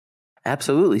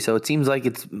 Absolutely. So it seems like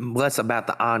it's less about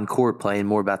the on-court play and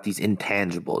more about these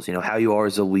intangibles, you know, how you are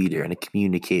as a leader and a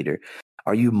communicator.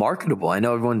 Are you marketable? I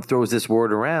know everyone throws this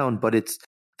word around, but it's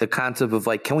the concept of,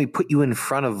 like, can we put you in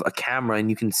front of a camera and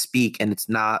you can speak, and it's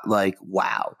not like,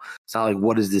 wow. It's not like,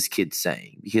 what is this kid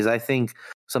saying? Because I think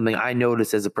something I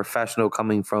noticed as a professional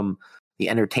coming from the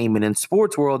entertainment and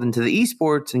sports world into the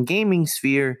esports and gaming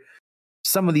sphere,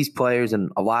 some of these players,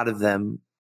 and a lot of them,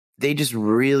 they just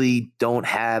really don't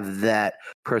have that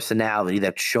personality,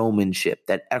 that showmanship,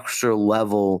 that extra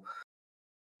level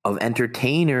of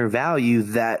entertainer value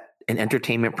that an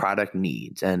entertainment product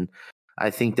needs. And I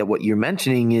think that what you're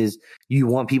mentioning is you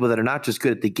want people that are not just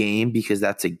good at the game, because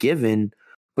that's a given,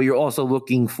 but you're also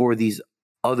looking for these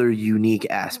other unique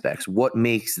aspects. What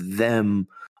makes them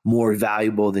more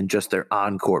valuable than just their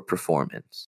on-court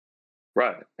performance?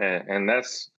 Right. And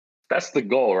that's the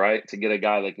goal, right? To get a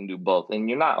guy that can do both. And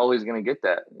you're not always going to get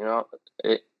that. You know,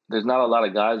 there's not a lot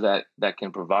of guys that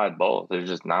can provide both. There's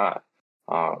just not.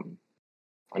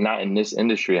 Not in this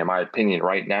industry, in my opinion.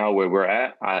 Right now, where we're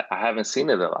at, I haven't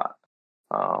seen it a lot.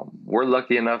 We're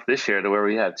lucky enough this year to where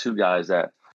we have 2 guys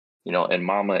that, you know, and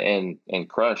Mama and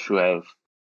Crush, who have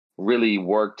really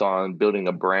worked on building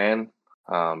a brand,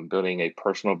 building a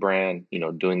personal brand, you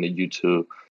know, doing the YouTube.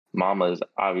 Mama is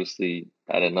obviously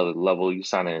at another level. You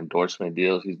sign an endorsement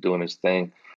deals. He's doing his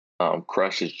thing.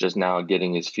 Crush is just now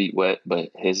getting his feet wet, but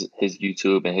his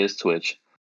YouTube and his Twitch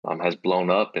has blown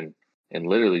up in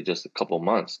literally just a couple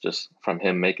months, just from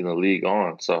him making the league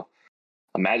on. So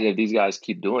imagine if these guys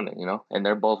keep doing it, you know, and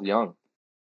they're both young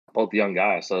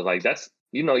guys. So like, that's,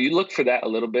 you know, you look for that a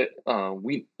little bit.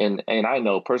 And I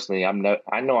know personally, I'm not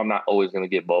always going to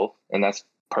get both, and that's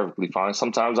perfectly fine.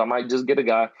 Sometimes I might just get a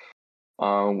guy.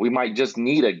 We might just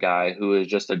need a guy who is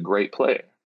just a great player.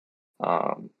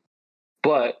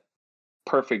 But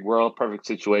perfect world, perfect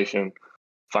situation,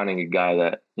 finding a guy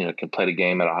that, you know, can play the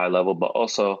game at a high level, but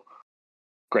also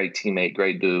great teammate,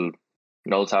 great dude,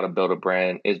 knows how to build a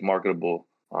brand, is marketable.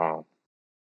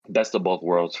 Best of both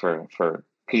worlds for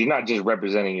because you're not just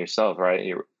representing yourself, right?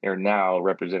 You're now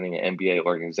representing an NBA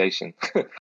organization,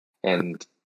 and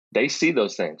they see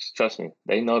those things. Trust me,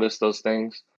 they notice those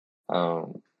things.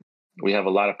 We have a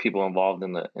lot of people involved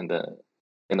in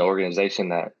the organization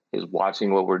that is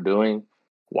watching what we're doing,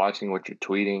 watching what you're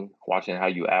tweeting, watching how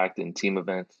you act in team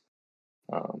events.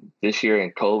 This year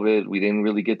in COVID, we didn't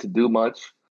really get to do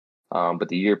much. But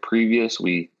the year previous,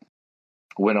 we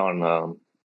went on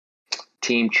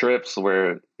team trips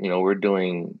where, we're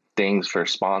doing things for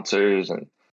sponsors and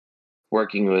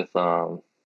working with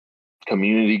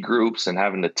community groups and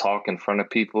having to talk in front of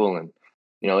people. And,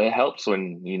 it helps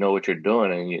when you know what you're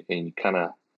doing and you kind of,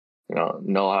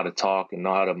 know how to talk and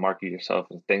know how to market yourself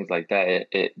and things like that.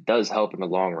 It does help in the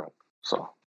long run. So.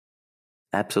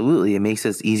 Absolutely. It makes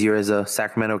it easier as a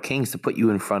Sacramento Kings to put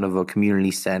you in front of a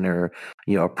community center,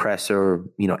 a presser,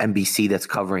 NBC that's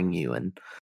covering you and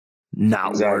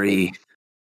not worry.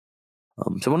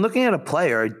 So when looking at a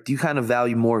player, do you kind of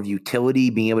value more of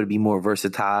utility, being able to be more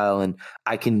versatile and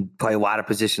I can play a lot of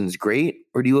positions great?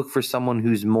 Or do you look for someone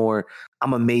who's more,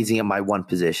 I'm amazing at my one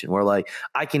position, where like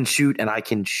I can shoot and I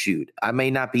can shoot. I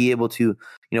may not be able to,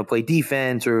 play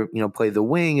defense or, play the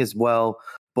wing as well,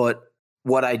 but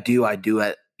what I do at,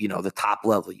 the top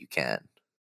level you can.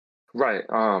 Right.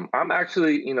 I'm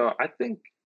actually, I think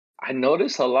I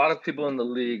notice a lot of people in the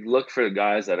league look for the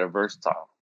guys that are versatile,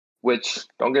 which,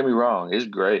 don't get me wrong, is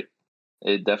great.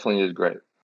 It definitely is great.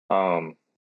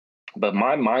 But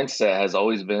my mindset has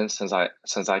always been since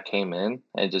I came in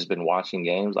and just been watching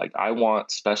games, like I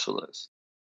want specialists.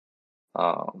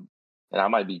 And I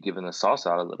might be giving the sauce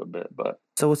out a little bit, but.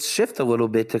 So let's shift a little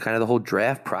bit to kind of the whole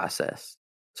draft process.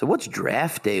 So what's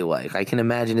draft day like? I can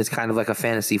imagine it's kind of like a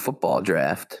fantasy football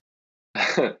draft.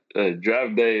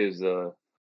 Draft day is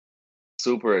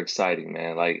super exciting,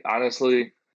 man. Like,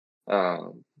 honestly,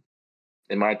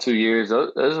 in my 2 years,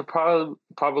 those are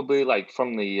probably like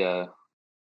from the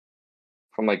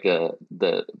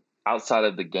outside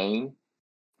of the game.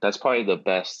 That's probably the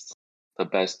best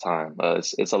time.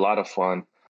 It's a lot of fun.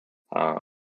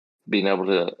 Being able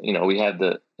to, we had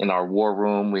in our war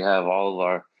room, we have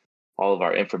all of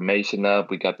our information up.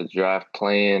 We got the draft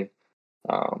playing.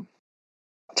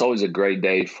 It's always a great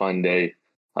day, fun day.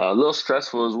 A little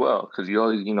stressful as well because you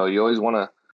always want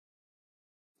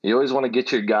to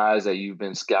get your guys that you've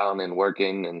been scouting and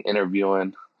working and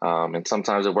interviewing. And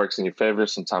sometimes it works in your favor,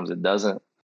 sometimes it doesn't.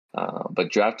 But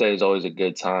draft day is always a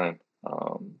good time.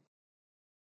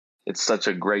 It's such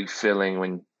a great feeling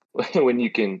when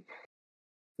you can.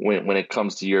 When it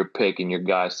comes to your pick and your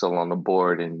guy's still on the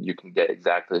board and you can get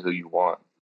exactly who you want.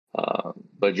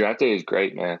 But draft day is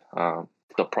great, man.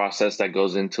 The process that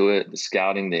goes into it, the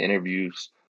scouting, the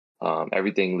interviews,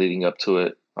 everything leading up to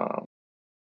it.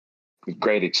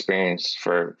 Great experience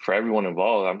for everyone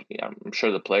involved. I'm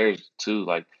sure the players too,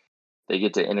 like they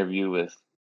get to interview with,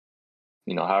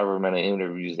 however many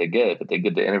interviews they get, but they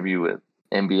get to interview with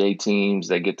NBA teams.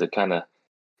 They get to kind of,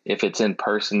 if it's in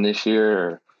person this year,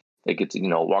 or they get to,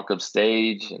 walk up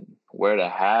stage and wear the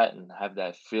hat and have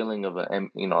that feeling of a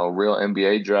real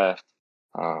NBA draft.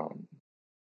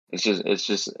 It's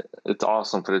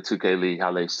awesome for the 2K League,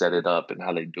 how they set it up and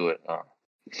how they do it.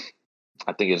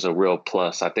 I think it's a real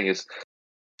plus. I think it's,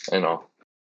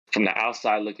 from the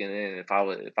outside looking in,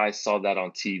 if I saw that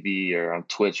on TV or on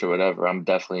Twitch or whatever, I'm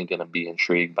definitely going to be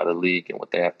intrigued by the league and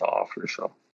what they have to offer.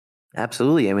 So.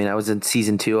 Absolutely. I mean, I was in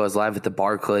season 2. I was live at the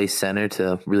Barclays Center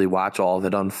to really watch all of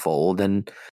it unfold. And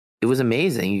it was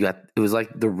amazing. It was like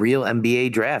the real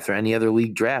NBA draft or any other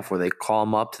league draft where they call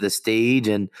them up to the stage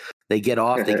and they get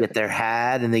off, they get their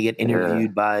hat and they get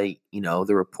interviewed by,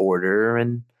 the reporter.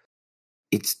 And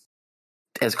it's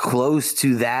as close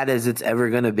to that as it's ever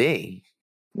going to be.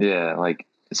 Yeah. Like,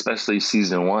 especially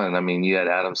season 1. I mean, you had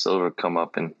Adam Silver come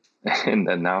up and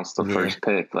announce the first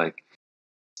pick. Like,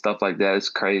 stuff like that is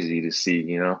crazy to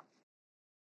see,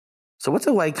 So what's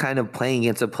it like kind of playing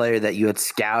against a player that you had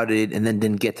scouted and then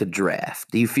didn't get to draft?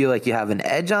 Do you feel like you have an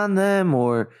edge on them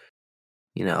or,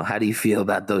 how do you feel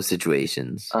about those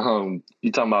situations?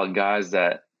 You talking about guys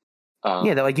that...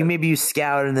 they're like maybe you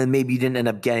scout and then maybe you didn't end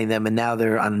up getting them and now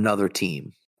they're on another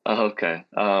team. Okay.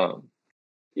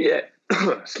 Yeah.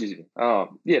 Excuse me.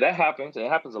 Yeah, that happens. It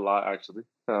happens a lot, actually.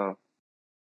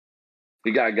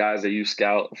 You got guys that you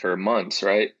scout for months,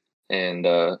 right? And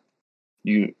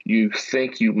you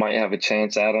think you might have a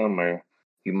chance at them, or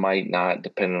you might not,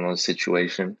 depending on the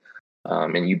situation.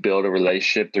 And you build a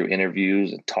relationship through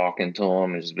interviews and talking to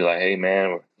them, and just be like, "Hey,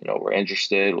 man, we're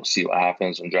interested. We'll see what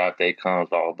happens when draft day comes."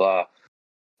 Blah blah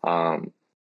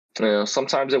blah.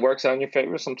 Sometimes it works out in your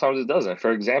favor, sometimes it doesn't.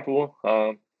 For example,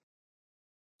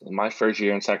 in my first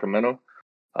year in Sacramento,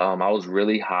 I was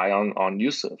really high on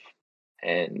Yusuf,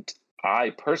 and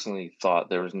I personally thought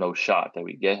there was no shot that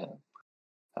we'd get him.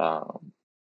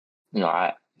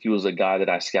 He was a guy that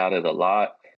I scouted a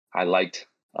lot. I liked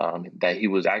that he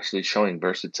was actually showing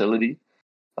versatility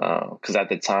because at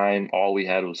the time, all we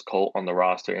had was Colt on the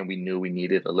roster, and we knew we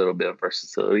needed a little bit of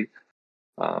versatility.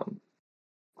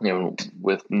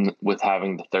 with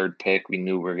having the third pick, we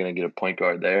knew we were going to get a point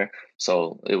guard there.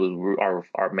 So it was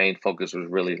our main focus was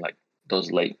really like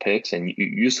those late picks. And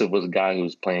Yusuf was a guy who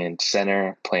was playing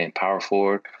center, playing power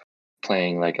forward,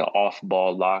 playing like an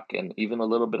off-ball lock, and even a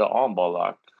little bit of on-ball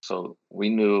lock. So we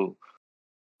knew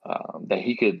that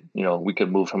he could, we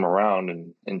could move him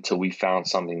around until we found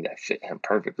something that fit him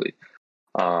perfectly.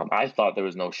 I thought there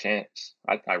was no chance.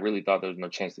 I really thought there was no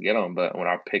chance to get him. But when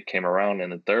our pick came around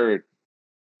in the third,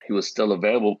 he was still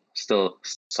available. It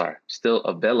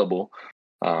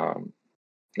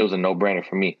was a no-brainer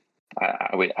for me.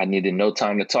 I needed no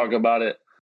time to talk about it.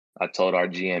 I told our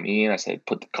GM Ian, I said,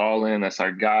 put the call in. That's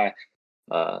our guy.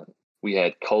 We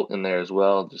had Colt in there as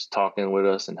well, just talking with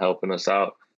us and helping us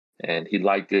out. And he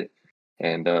liked it.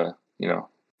 And,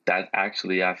 that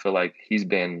actually, I feel like he's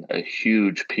been a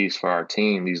huge piece for our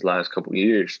team these last couple of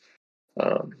years.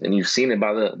 And you've seen it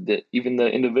by even the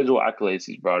individual accolades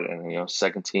he's brought in,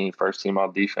 second team, first team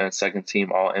all defense, second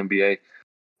team all NBA.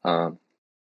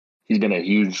 He's been a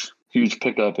huge, huge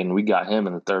pickup, and we got him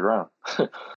in the third round.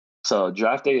 So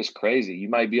draft day is crazy. You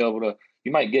might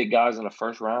get guys in the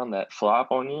first round that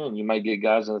flop on you, and you might get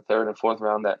guys in the third and fourth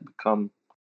round that become,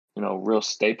 real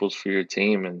staples for your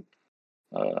team and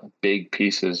big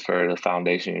pieces for the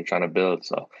foundation you're trying to build.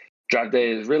 So draft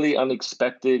day is really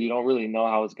unexpected. You don't really know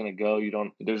how it's going to go.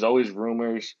 There's always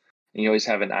rumors, and you always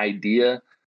have an idea.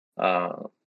 By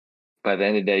the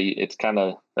end of the day, it's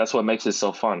that's what makes it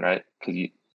so fun, right? Because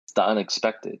it's the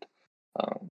unexpected.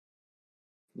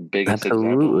 Biggest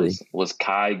example was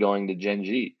Kai going to Gen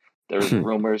G. There was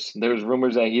rumors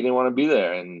that he didn't want to be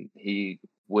there and he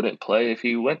wouldn't play if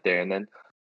he went there, and then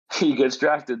he gets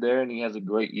drafted there and he has a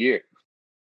great year.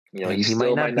 He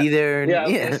might not be there. Yeah,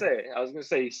 I was gonna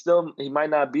say he might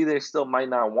not be there. Still might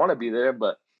not want to be there,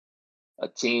 but the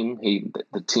team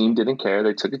didn't care.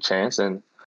 They took a chance, and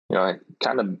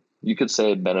you could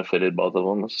say it benefited both of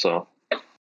them. So.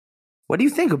 What do you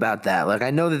think about that? Like,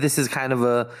 I know that this is kind of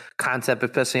a concept,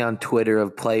 especially on Twitter,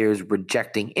 of players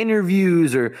rejecting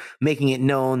interviews or making it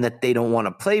known that they don't want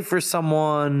to play for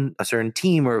someone, a certain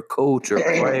team or a coach or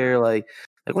a player. Like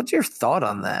what's your thought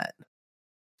on that?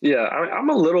 Yeah, I'm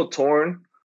a little torn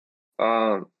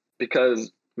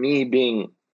because me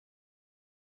being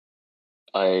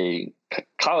a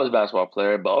college basketball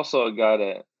player, but also a guy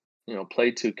that,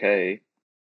 played 2K,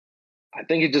 I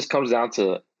think it just comes down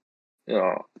to,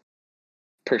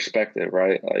 perspective,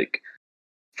 right? Like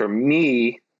for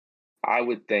me, I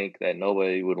would think that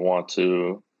nobody would want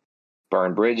to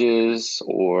burn bridges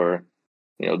or,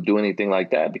 do anything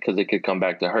like that because it could come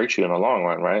back to hurt you in the long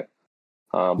run, right?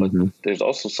 But there's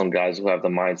also some guys who have the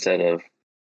mindset of,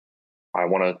 I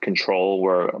want to control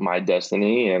my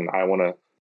destiny and I want to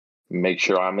make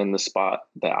sure I'm in the spot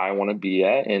that I want to be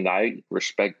at. And I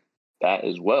respect that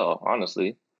as well,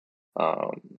 honestly.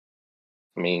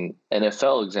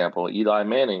 NFL example, Eli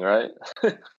Manning, right?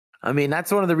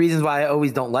 That's one of the reasons why I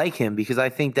always don't like him, because I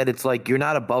think that it's like you're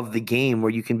not above the game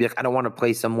where you can be like, I don't want to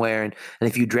play somewhere, and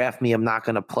if you draft me, I'm not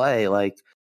going to play. Like,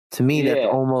 to me, that's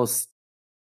almost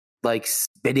like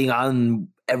spitting on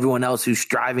everyone else who's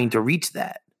striving to reach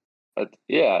that. And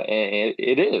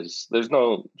it is. There's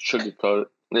no sugarcoat.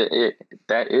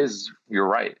 You're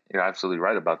right. You're absolutely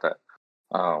right about that.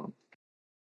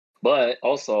 But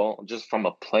also, just from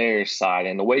a player's side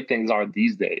and the way things are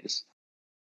these days,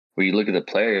 where you look at the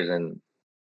players and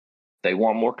they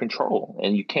want more control,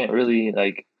 and you can't really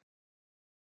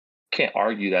can't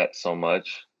argue that so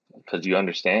much because you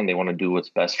understand they want to do what's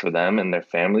best for them and their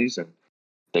families, and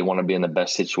they want to be in the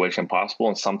best situation possible.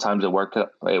 And sometimes it works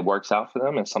out for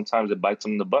them, and sometimes it bites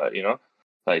them in the butt.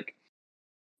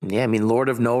 Lord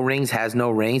of No Rings has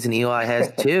no rings, and Eli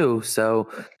has two. So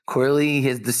clearly,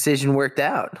 his decision worked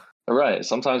out. Right.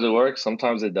 Sometimes it works,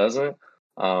 sometimes it doesn't.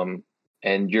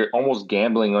 And you're almost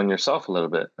gambling on yourself a little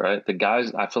bit, right? The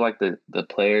guys, I feel like the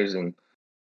players and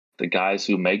the guys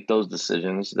who make those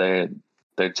decisions, they're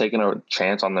taking a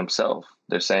chance on themselves.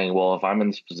 They're saying, well, if I'm in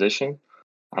this position,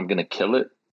 I'm going to kill it.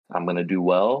 I'm going to do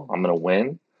well. I'm going to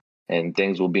win, and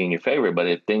things will be in your favor. But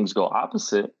if things go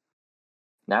opposite,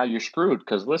 now you're screwed.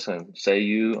 Because listen, say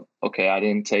I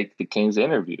didn't take the Kings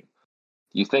interview.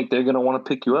 You think they're going to want to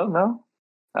pick you up now?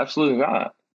 Absolutely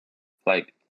not.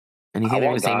 And you think they're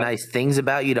going to say nice things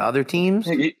about you to other teams?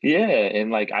 Yeah,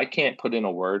 and I can't put in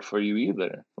a word for you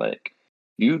either.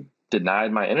 You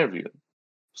denied my interview.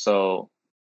 So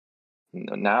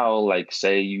now,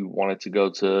 say you wanted to go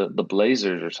to the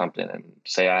Blazers or something, and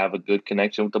say I have a good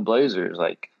connection with the Blazers,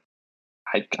 I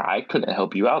couldn't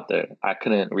help you out there. I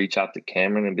couldn't reach out to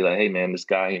Cameron and be like, hey man, this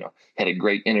guy, had a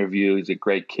great interview. He's a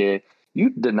great kid. You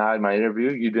denied my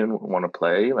interview. You didn't want to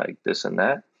play, this and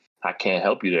that. I can't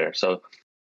help you there. So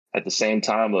at the same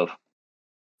time of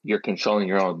you're controlling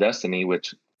your own destiny,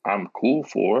 which I'm cool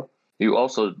for, you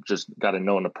also just got to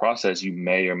know in the process you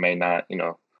may or may not,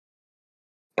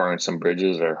 burn some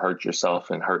bridges or hurt yourself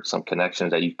and hurt some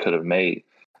connections that you could have made.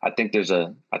 I think there's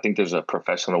a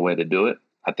professional way to do it.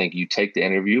 I think you take the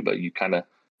interview, but you kind of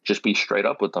just be straight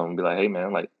up with them and be like, hey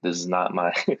man, like this is not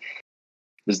this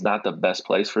is not the best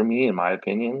place for me, in my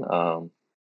opinion.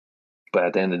 But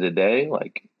at the end of the day,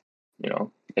 like,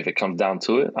 if it comes down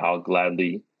to it, I'll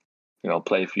gladly,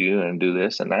 play for you and do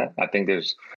this and that. I think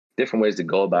there's different ways to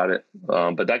go about it.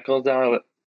 But that goes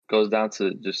down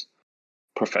to just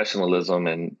professionalism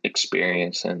and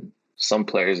experience. And some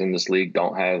players in this league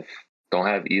don't have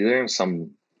either.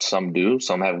 Some do.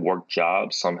 Some have worked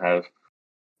jobs. Some have,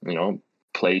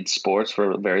 played sports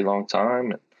for a very long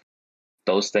time. And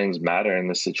those things matter in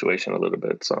this situation a little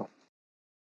bit. So.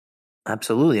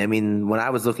 Absolutely. I mean, when I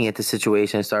was looking at the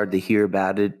situation, I started to hear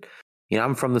about it.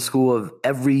 I'm from the school of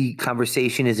every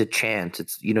conversation is a chance.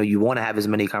 It's, you want to have as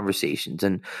many conversations.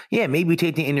 And yeah, maybe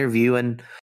take the interview and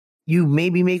you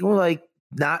maybe make them like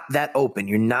not that open.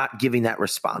 You're not giving that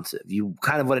responsive. You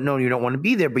kind of let it know you don't want to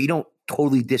be there, but you don't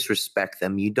totally disrespect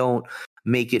them. You don't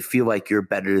make it feel like you're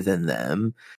better than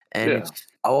them. And it's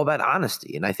all about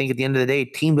honesty. And I think at the end of the day,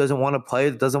 team doesn't want a player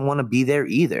that doesn't want to be there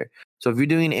either. So if you're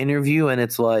doing an interview and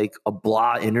it's like a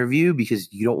blah interview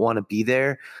because you don't want to be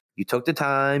there, you took the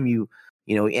time, you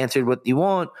answered what you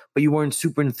want, but you weren't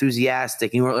super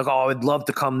enthusiastic. You weren't like, oh, I'd love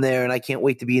to come there and I can't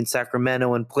wait to be in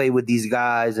Sacramento and play with these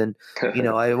guys. And,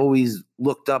 I've always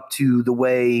looked up to the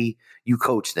way you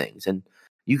coach things. And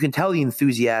you can tell the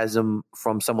enthusiasm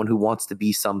from someone who wants to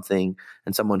be something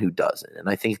and someone who doesn't. And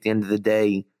I think at the end of the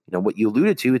day, what you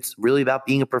alluded to, it's really about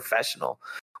being a professional.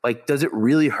 Like, does it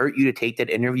really hurt you to take that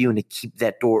interview and to keep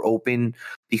that door open?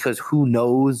 Because who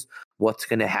knows what's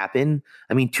going to happen?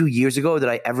 I mean, 2 years ago, did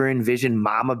I ever envision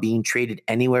Mama being traded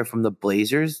anywhere from the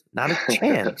Blazers? Not a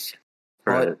chance.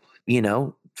 Right.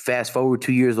 But, fast forward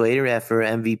 2 years later after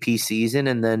MVP season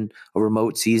and then a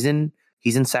remote season,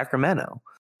 he's in Sacramento.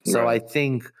 So I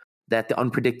think that the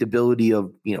unpredictability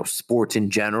of, sports in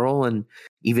general, and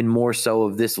even more so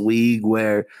of this league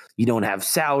where you don't have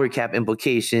salary cap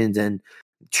implications and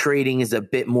trading is a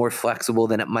bit more flexible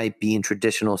than it might be in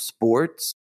traditional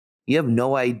sports. You have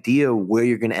no idea where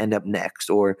you're going to end up next,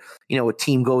 or, a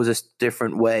team goes a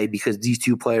different way because these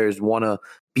two players want to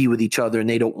be with each other and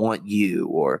they don't want you,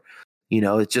 or,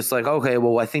 it's just like, okay,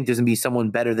 well, I think there's going to be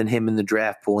someone better than him in the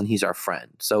draft pool and he's our friend.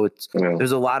 So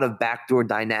there's a lot of backdoor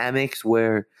dynamics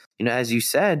where, as you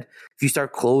said, if you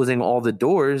start closing all the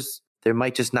doors, there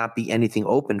might just not be anything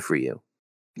open for you.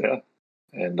 Yeah.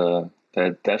 And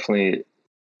that definitely,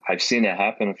 I've seen it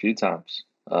happen a few times,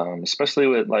 especially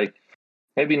with like,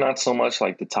 maybe not so much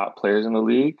like the top players in the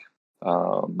league,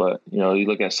 but, you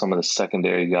look at some of the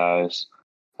secondary guys,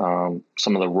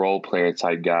 some of the role player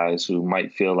type guys who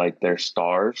might feel like they're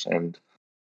stars and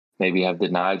maybe have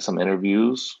denied some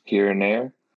interviews here and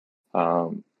there.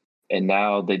 And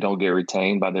now they don't get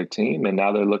retained by their team. And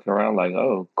now they're looking around like,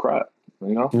 oh, crap,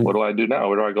 what do I do now?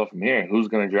 Where do I go from here? Who's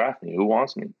going to draft me? Who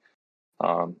wants me?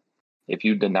 If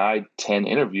you denied 10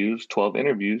 interviews, 12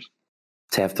 interviews,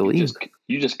 to have to leave.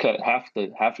 You just cut half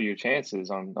of your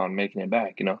chances on making it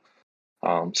back.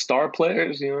 Star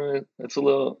players, it's a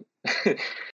little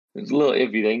it's a little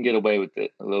iffy. They can get away with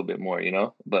it a little bit more,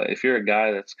 But if you're a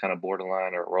guy that's kind of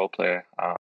borderline or a role player,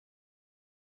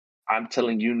 I'm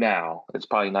telling you now, it's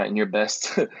probably not in your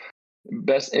best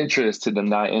interest to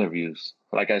deny interviews.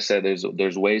 Like I said,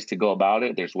 there's ways to go about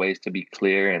it. There's ways to be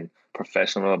clear and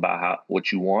professional about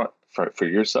what you want for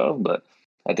yourself, but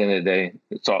at the end of the day,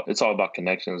 it's all about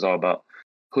connections. It's all about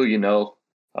who you know.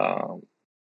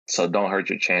 So don't hurt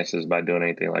your chances by doing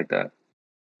anything like that.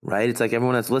 Right? It's like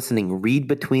everyone that's listening, read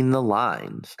between the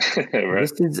lines. Right.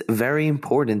 This is very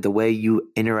important, the way you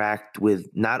interact with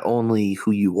not only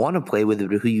who you want to play with,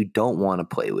 but who you don't want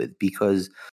to play with. Because,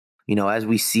 as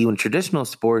we see in traditional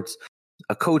sports,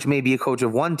 a coach may be a coach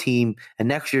of one team, and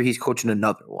next year he's coaching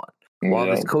another one. While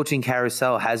this coaching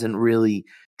carousel hasn't really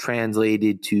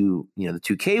translated to, the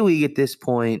 2K League at this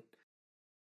point,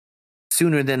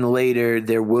 sooner than later,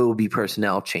 there will be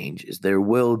personnel changes. There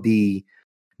will be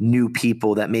new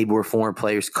people that maybe were former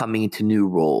players coming into new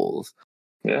roles.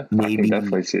 Yeah, maybe. I can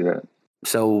definitely see that.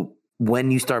 So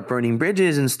when you start burning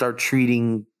bridges and start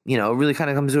treating, it really kind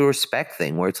of comes to a respect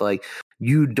thing where it's like,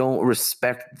 you don't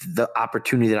respect the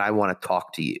opportunity that I want to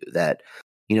talk to you, that,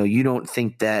 you don't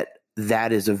think that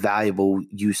is a valuable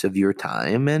use of your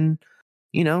time. And,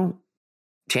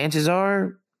 chances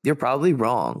are you're probably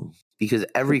wrong, because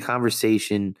every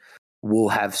conversation will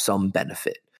have some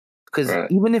benefit. Because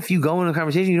even if you go in a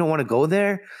conversation, you don't want to go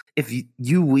there. If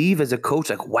you leave as a coach,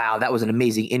 like, wow, that was an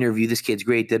amazing interview. This kid's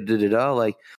great. Da, da, da, da.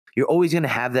 Like, you're always going to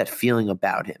have that feeling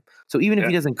about him. So even if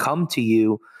he doesn't come to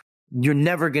you, you're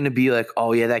never going to be like,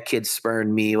 oh, yeah, that kid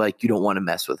spurned me. Like, you don't want to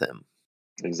mess with him.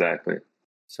 Exactly.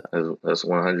 So that's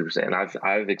 100%. And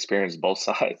I've experienced both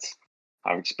sides.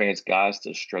 I've experienced guys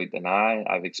to straight deny.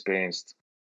 I've experienced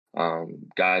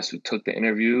guys who took the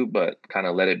interview but kind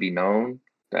of let it be known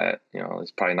that, you know,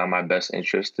 it's probably not my best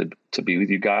interest to be with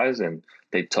you guys. And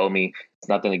they told me it's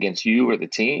nothing against you or the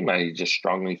team. I just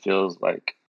strongly feels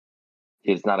like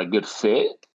it's not a good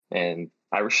fit. And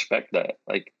I respect that.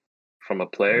 Like, from a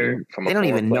player, they don't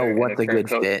even know what the good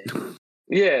fit.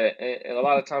 Yeah, and a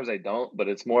lot of times they don't, but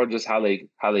it's more just how they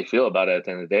feel about it at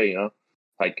the end of the day, you know?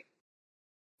 Like,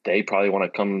 they probably want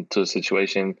to come to a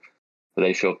situation where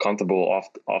they feel comfortable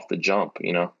off the jump,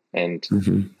 you know? And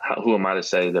who am I to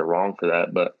say they're wrong for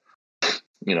that? But,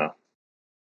 you know,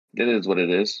 it is what it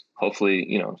is. Hopefully,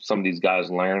 you know, some of these guys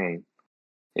learn, and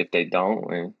if they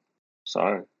don't,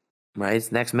 sorry. Right,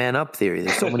 it's next man up theory.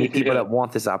 There's so many people that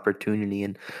want this opportunity,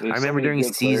 and I remember during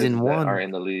season 1 are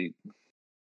in the league.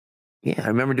 Yeah, I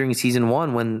remember during season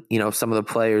 1 when, you know, some of the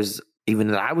players, even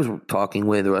that I was talking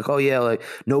with, were like, "Oh yeah, like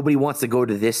nobody wants to go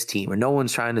to this team, or no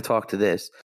one's trying to talk to this,"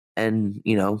 and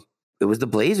you know, it was the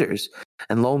Blazers,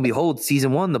 and lo and behold,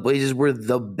 season 1, the Blazers were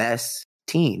the best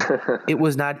team. It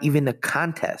was not even a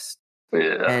contest.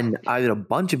 Yeah. And I had a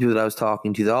bunch of people that I was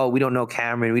talking to. Oh, we don't know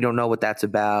Cameron. We don't know what that's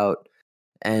about.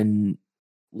 And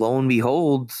lo and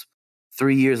behold,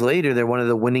 3 years later, they're one of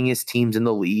the winningest teams in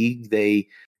the league. They,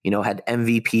 you know, had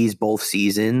MVPs both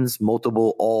seasons,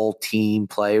 multiple all-team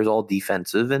players, all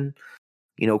defensive. And,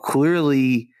 you know,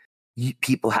 clearly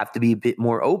people have to be a bit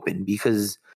more open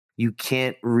because you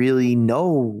can't really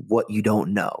know what you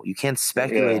don't know. You can't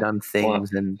speculate on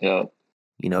things. And,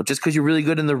 you know, just because you're really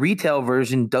good in the retail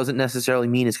version doesn't necessarily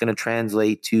mean it's going to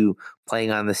translate to playing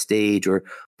on the stage or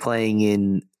playing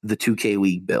in the 2K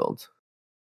League build.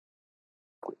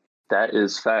 That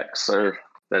is facts, sir.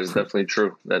 That is definitely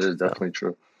true. That is definitely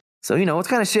true. So, you know, let's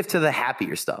kind of shift to the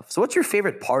happier stuff. So what's your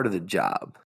favorite part of the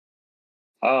job?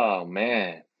 Oh,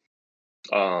 man.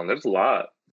 There's a lot,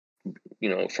 you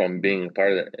know, from being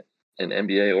part of an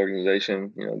NBA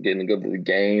organization, you know, getting to go to the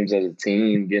games as a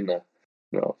team, getting to,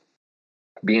 you know,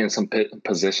 be in some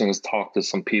positions, talk to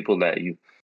some people that you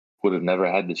would have never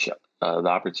had the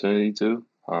opportunity to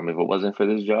if it wasn't for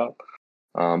this job.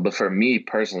 But for me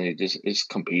personally, it's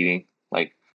competing.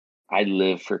 Like, I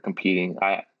live for competing.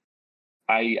 I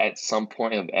at some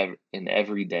point in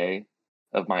every day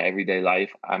of my everyday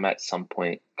life, I'm at some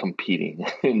point competing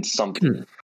in something,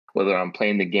 whether I'm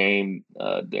playing the game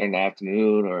during the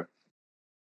afternoon or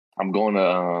I'm going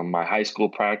to my high school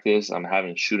practice. I'm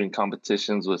having shooting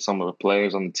competitions with some of the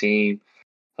players on the team.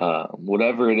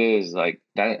 Whatever it is, like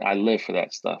that, I live for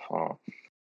that stuff.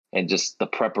 And just the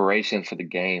preparation for the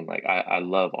game. Like I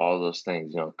love all those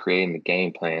things, you know, creating the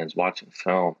game plans, watching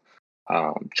film,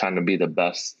 trying to be the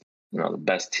best, you know, the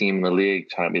best team in the league,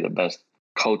 trying to be the best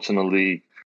coach in the league.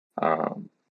 All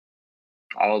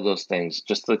of those things,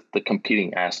 just the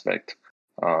competing aspect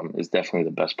is definitely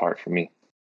the best part for me.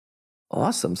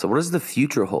 Awesome. So what does the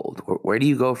future hold? Where do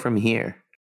you go from here?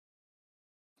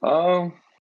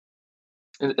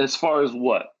 As far as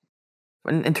what?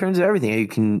 In terms of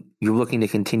everything, you're looking to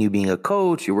continue being a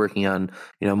coach. You're working on,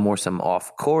 you know, more some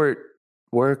off court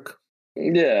work.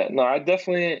 Yeah, no, I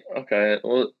definitely. Okay.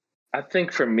 Well, I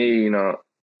think for me, you know,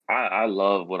 I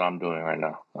love what I'm doing right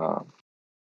now.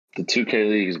 The 2K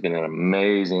League has been an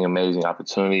amazing, amazing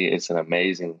opportunity. It's an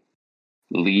amazing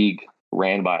league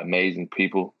ran by amazing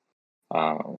people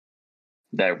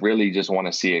that really just want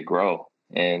to see it grow.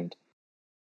 And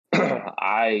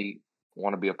I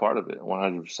want to be a part of it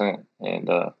 100%. And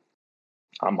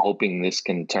I'm hoping this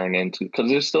can turn into, because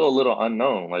there's still a little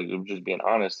unknown. Like, I'm just being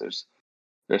honest, there's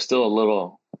still a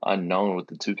little unknown with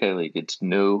the 2K League. It's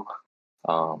new.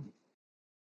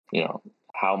 You know,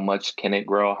 how much can it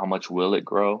grow? How much will it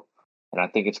grow? And I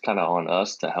think it's kind of on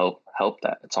us to help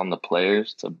that. It's on the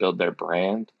players to build their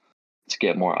brand, to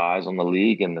get more eyes on the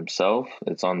league and themselves.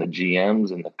 It's on the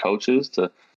GMs and the coaches to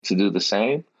do the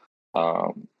same,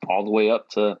 all the way up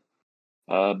to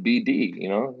BD. You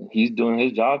know, he's doing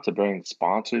his job to bring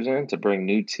sponsors in, to bring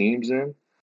new teams in.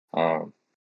 The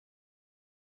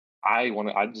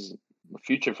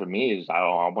future for me is I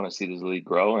want to see this league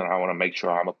grow, and I want to make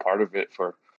sure I'm a part of it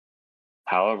for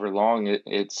however long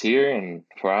it's here, and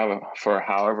for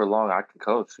however long I can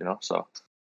coach. You know, so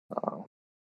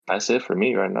that's it for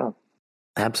me right now.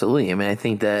 Absolutely. I mean, I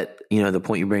think that, you know, the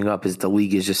point you bring up is the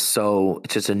league is it's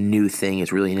just a new thing.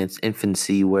 It's really in its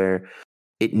infancy where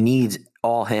it needs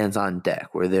all hands on deck,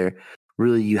 where they're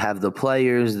really, you have the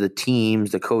players, the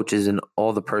teams, the coaches, and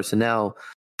all the personnel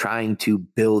trying to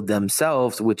build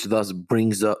themselves, which thus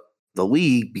brings up the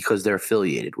league because they're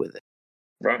affiliated with it.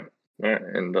 Right.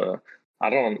 And I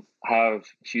don't have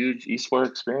huge esports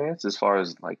experience as far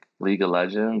as like League of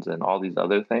Legends and all these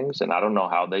other things, and I don't know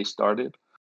how they started.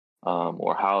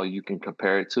 Or how you can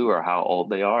compare it to, or how old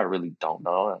they are. I really don't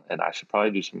know, and I should probably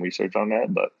do some research on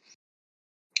that. But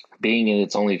being in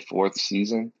its only 4th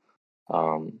season,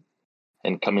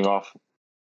 and coming off,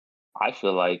 I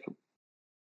feel like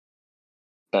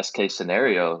best case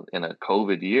scenario in a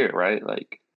COVID year, right?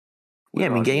 Like, yeah, I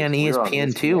mean, getting on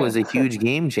ESPN2 was a huge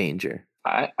game changer.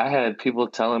 I had people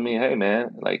telling me, "Hey,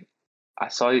 man, like, I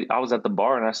saw you. I was at the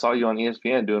bar and I saw you on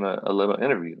ESPN doing a little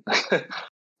interview."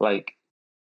 Like,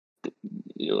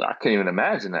 I couldn't even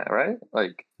imagine that, right?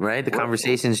 Like, right, the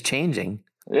conversation's changing.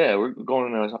 Yeah, we're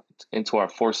going into our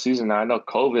 4th season now. I know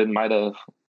COVID might have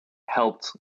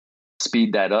helped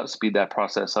speed that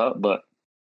process up, but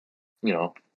you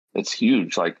know, it's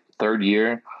huge. Like, 3rd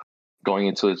year going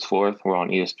into its 4th, we're on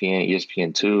ESPN,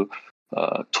 ESPN2,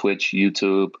 Twitch,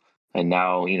 YouTube, and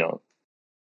now, you know,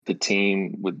 the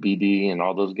team with BD and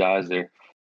all those guys, they're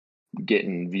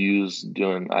getting views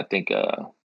doing, I think,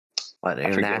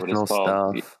 international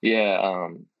stuff. Yeah,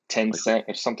 Tencent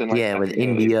or something like that. Yeah, with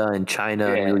India and China.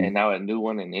 Yeah, and now a new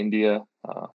one in India.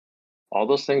 All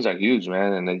those things are huge,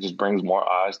 man, and it just brings more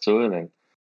eyes to it, and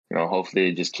you know, hopefully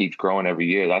it just keeps growing every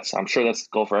year. I'm sure that's the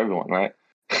goal for everyone, right?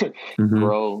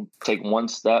 Grow, take one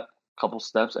step, couple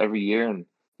steps every year, and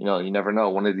you know, you never know.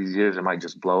 One of these years it might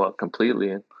just blow up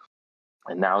completely, and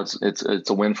now it's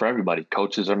a win for everybody.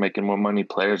 Coaches are making more money,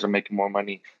 players are making more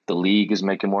money, the league is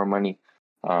making more money.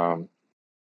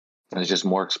 And it's just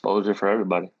more exposure for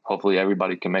everybody. Hopefully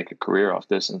everybody can make a career off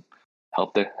this and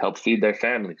help feed their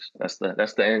families. That's the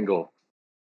end goal.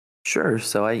 Sure.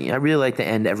 So I really like to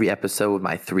end every episode with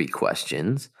my 3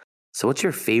 questions. So what's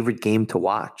your favorite game to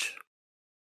watch?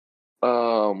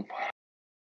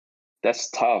 That's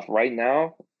tough. Right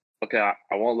now, okay,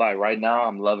 I won't lie. Right now,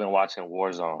 I'm loving watching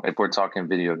Warzone. If we're talking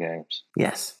video games.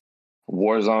 Yes.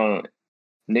 Warzone,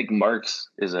 Nick Merckx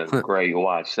is a great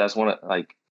watch. That's one of,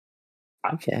 like,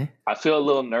 okay. I feel a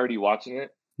little nerdy watching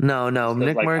it. No.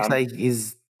 Nick Merckx,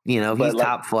 he's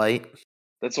top flight.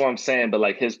 That's what I'm saying. But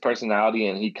like, his personality,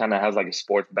 and he kind of has like a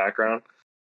sports background.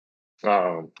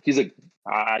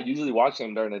 I usually watch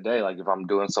him during the day. Like, if I'm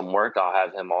doing some work, I'll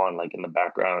have him on like in the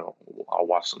background. I'll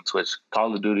watch some Twitch.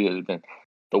 Call of Duty has been,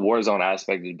 the Warzone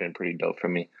aspect has been pretty dope for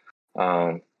me.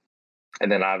 And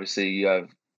then obviously you have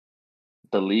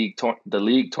the league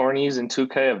tourneys in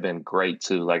 2K have been great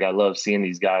too. Like, I love seeing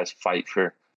these guys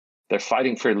they're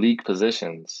fighting for league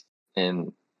positions,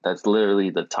 and that's literally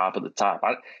the top of the top.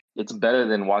 It's better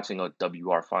than watching a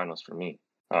WR finals for me,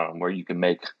 where you can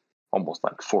make almost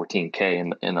like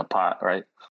 14K in a pot, right?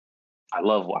 I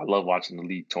love watching the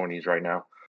league tourneys right now.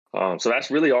 So that's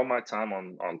really all my time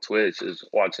on Twitch, is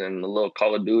watching the little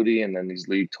Call of Duty and then these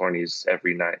league tourneys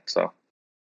every night. So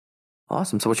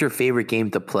awesome. So what's your favorite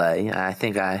game to play? I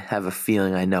think I have a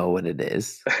feeling I know what it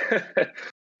is.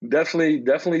 Definitely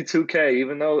 2K,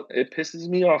 even though it pisses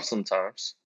me off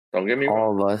sometimes. Don't get me wrong.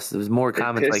 All of us. There's more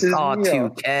comments like, oh,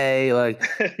 2K. Like,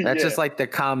 that's just like the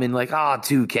common, like, oh,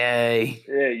 2K.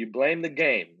 Yeah, you blame the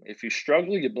game. If you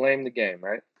struggle, you blame the game,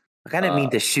 right? Like, I didn't mean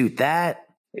to shoot that.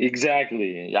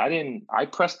 Exactly. I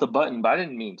pressed the button, but I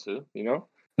didn't mean to, you know?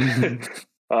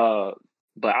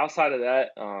 But outside of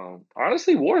that,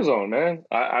 honestly, Warzone, man.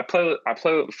 I play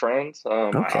with friends, my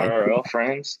IRL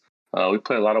friends. We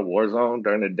play a lot of Warzone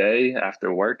during the day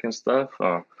after work and stuff.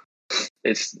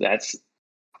 That's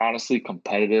honestly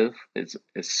competitive. It's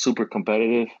super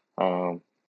competitive.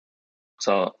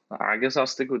 So I guess I'll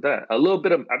stick with that. I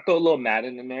throw a little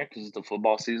Madden in there because it's the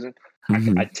football season.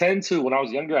 I tend to, when I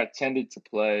was younger, I tended to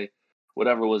play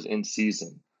whatever was in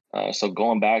season. So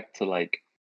going back to like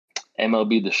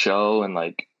MLB The Show and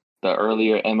like the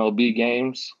earlier MLB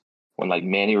games when like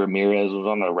Manny Ramirez was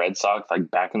on the Red Sox,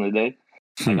 like back in the day.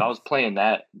 Like, I was playing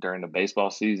that during the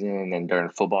baseball season, and then during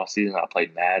the football season, I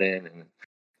played Madden, and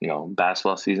you know,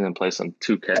 basketball season and play some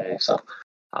 2K. So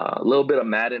a little bit of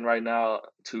Madden right now,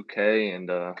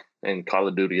 2K, and Call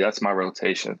of Duty. That's my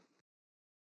rotation.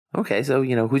 Okay, so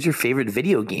you know, who's your favorite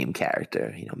video game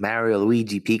character? You know, Mario,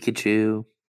 Luigi, Pikachu.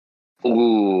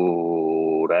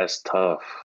 Ooh, that's tough.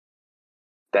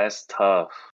 And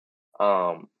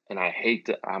I hate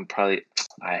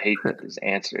this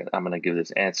answer. I'm gonna give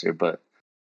this answer, but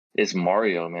it's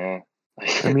Mario, man.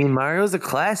 I mean, Mario's a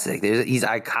classic. He's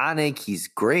iconic. He's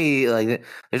great. Like,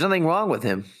 there's nothing wrong with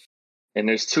him. And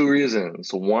there's 2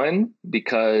 reasons. One,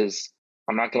 because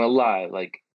I'm not gonna lie,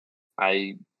 like,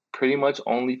 I pretty much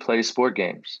only play sport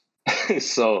games.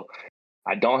 So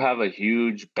I don't have a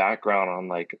huge background on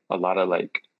like a lot of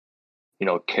like, you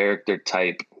know, character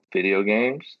type video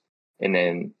games. And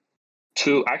then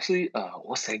two, actually,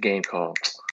 what's that game called?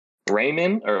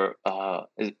 Rayman, or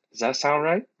does that sound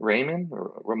right? Rayman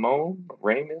or Ramon?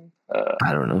 Rayman?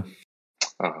 I don't know.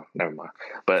 Oh, never mind.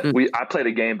 But I played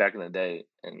a game back in the day,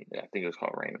 and I think it was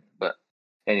called Rayman. But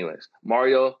anyways,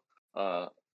 Mario.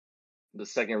 The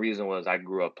second reason was I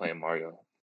grew up playing Mario.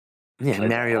 Yeah,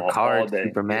 Mario Kart,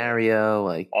 Super Mario,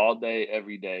 like all day,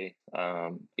 every day.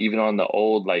 Even on the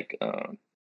old like the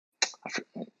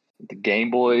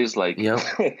Game Boys, like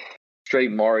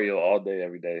straight Mario all day,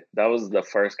 every day. That was the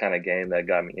first kind of game that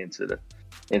got me into the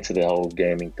whole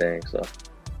gaming thing. So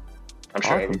I'm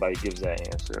sure everybody gives that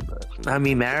answer, but I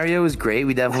mean, Mario is great.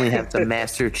 We definitely have the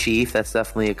Master Chief. That's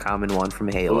definitely a common one from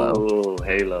Halo. Oh,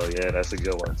 Halo, yeah, that's a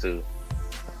good one too.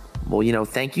 Well, you know,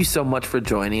 thank you so much for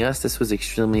joining us. This was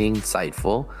extremely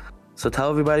insightful. So tell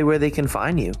everybody where they can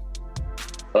find you.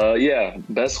 Yeah,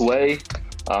 best way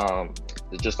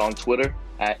is just on Twitter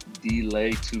at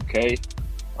DLay2K,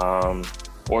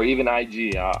 or even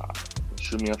IG.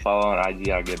 Shoot me a follow on IG.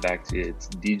 I'll get back to you. It's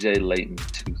DJ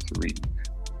Layton23.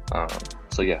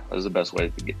 So yeah, that's the best way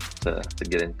to get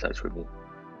in touch with me.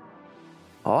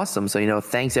 Awesome. So, you know,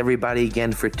 thanks everybody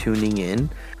again for tuning in.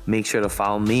 Make sure to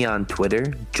follow me on Twitter,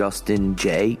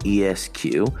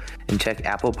 JustinJESQ, and check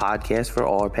Apple Podcasts for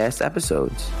all our past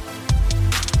episodes.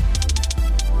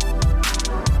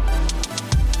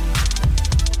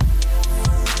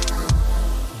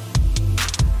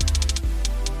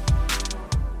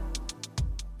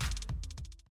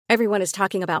 Everyone is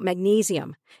talking about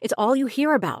magnesium. It's all you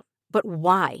hear about. But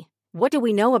why? What do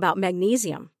we know about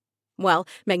magnesium? Well,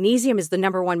 magnesium is the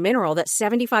number one mineral that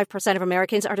 75% of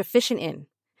Americans are deficient in.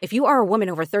 If you are a woman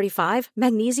over 35,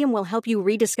 magnesium will help you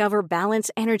rediscover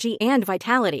balance, energy, and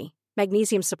vitality.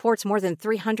 Magnesium supports more than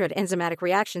 300 enzymatic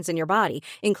reactions in your body,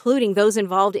 including those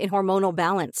involved in hormonal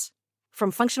balance.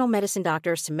 From functional medicine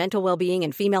doctors to mental well-being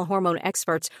and female hormone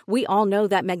experts, we all know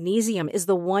that magnesium is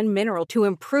the one mineral to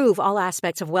improve all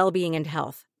aspects of well-being and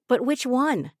health. But which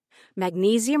one?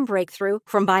 Magnesium Breakthrough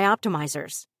from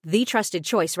Bioptimizers, the trusted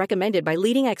choice recommended by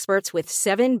leading experts with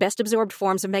 7 best-absorbed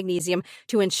forms of magnesium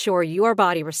to ensure your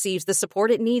body receives the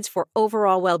support it needs for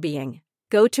overall well-being.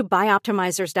 Go to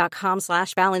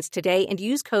bioptimizers.com/balance today and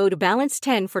use code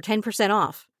BALANCE10 for 10%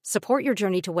 off. Support your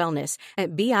journey to wellness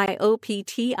at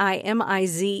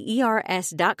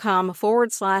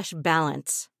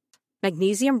bioptimizers.com/balance.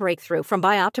 Magnesium Breakthrough from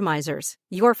Bioptimizers,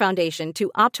 your foundation to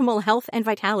optimal health and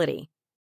vitality.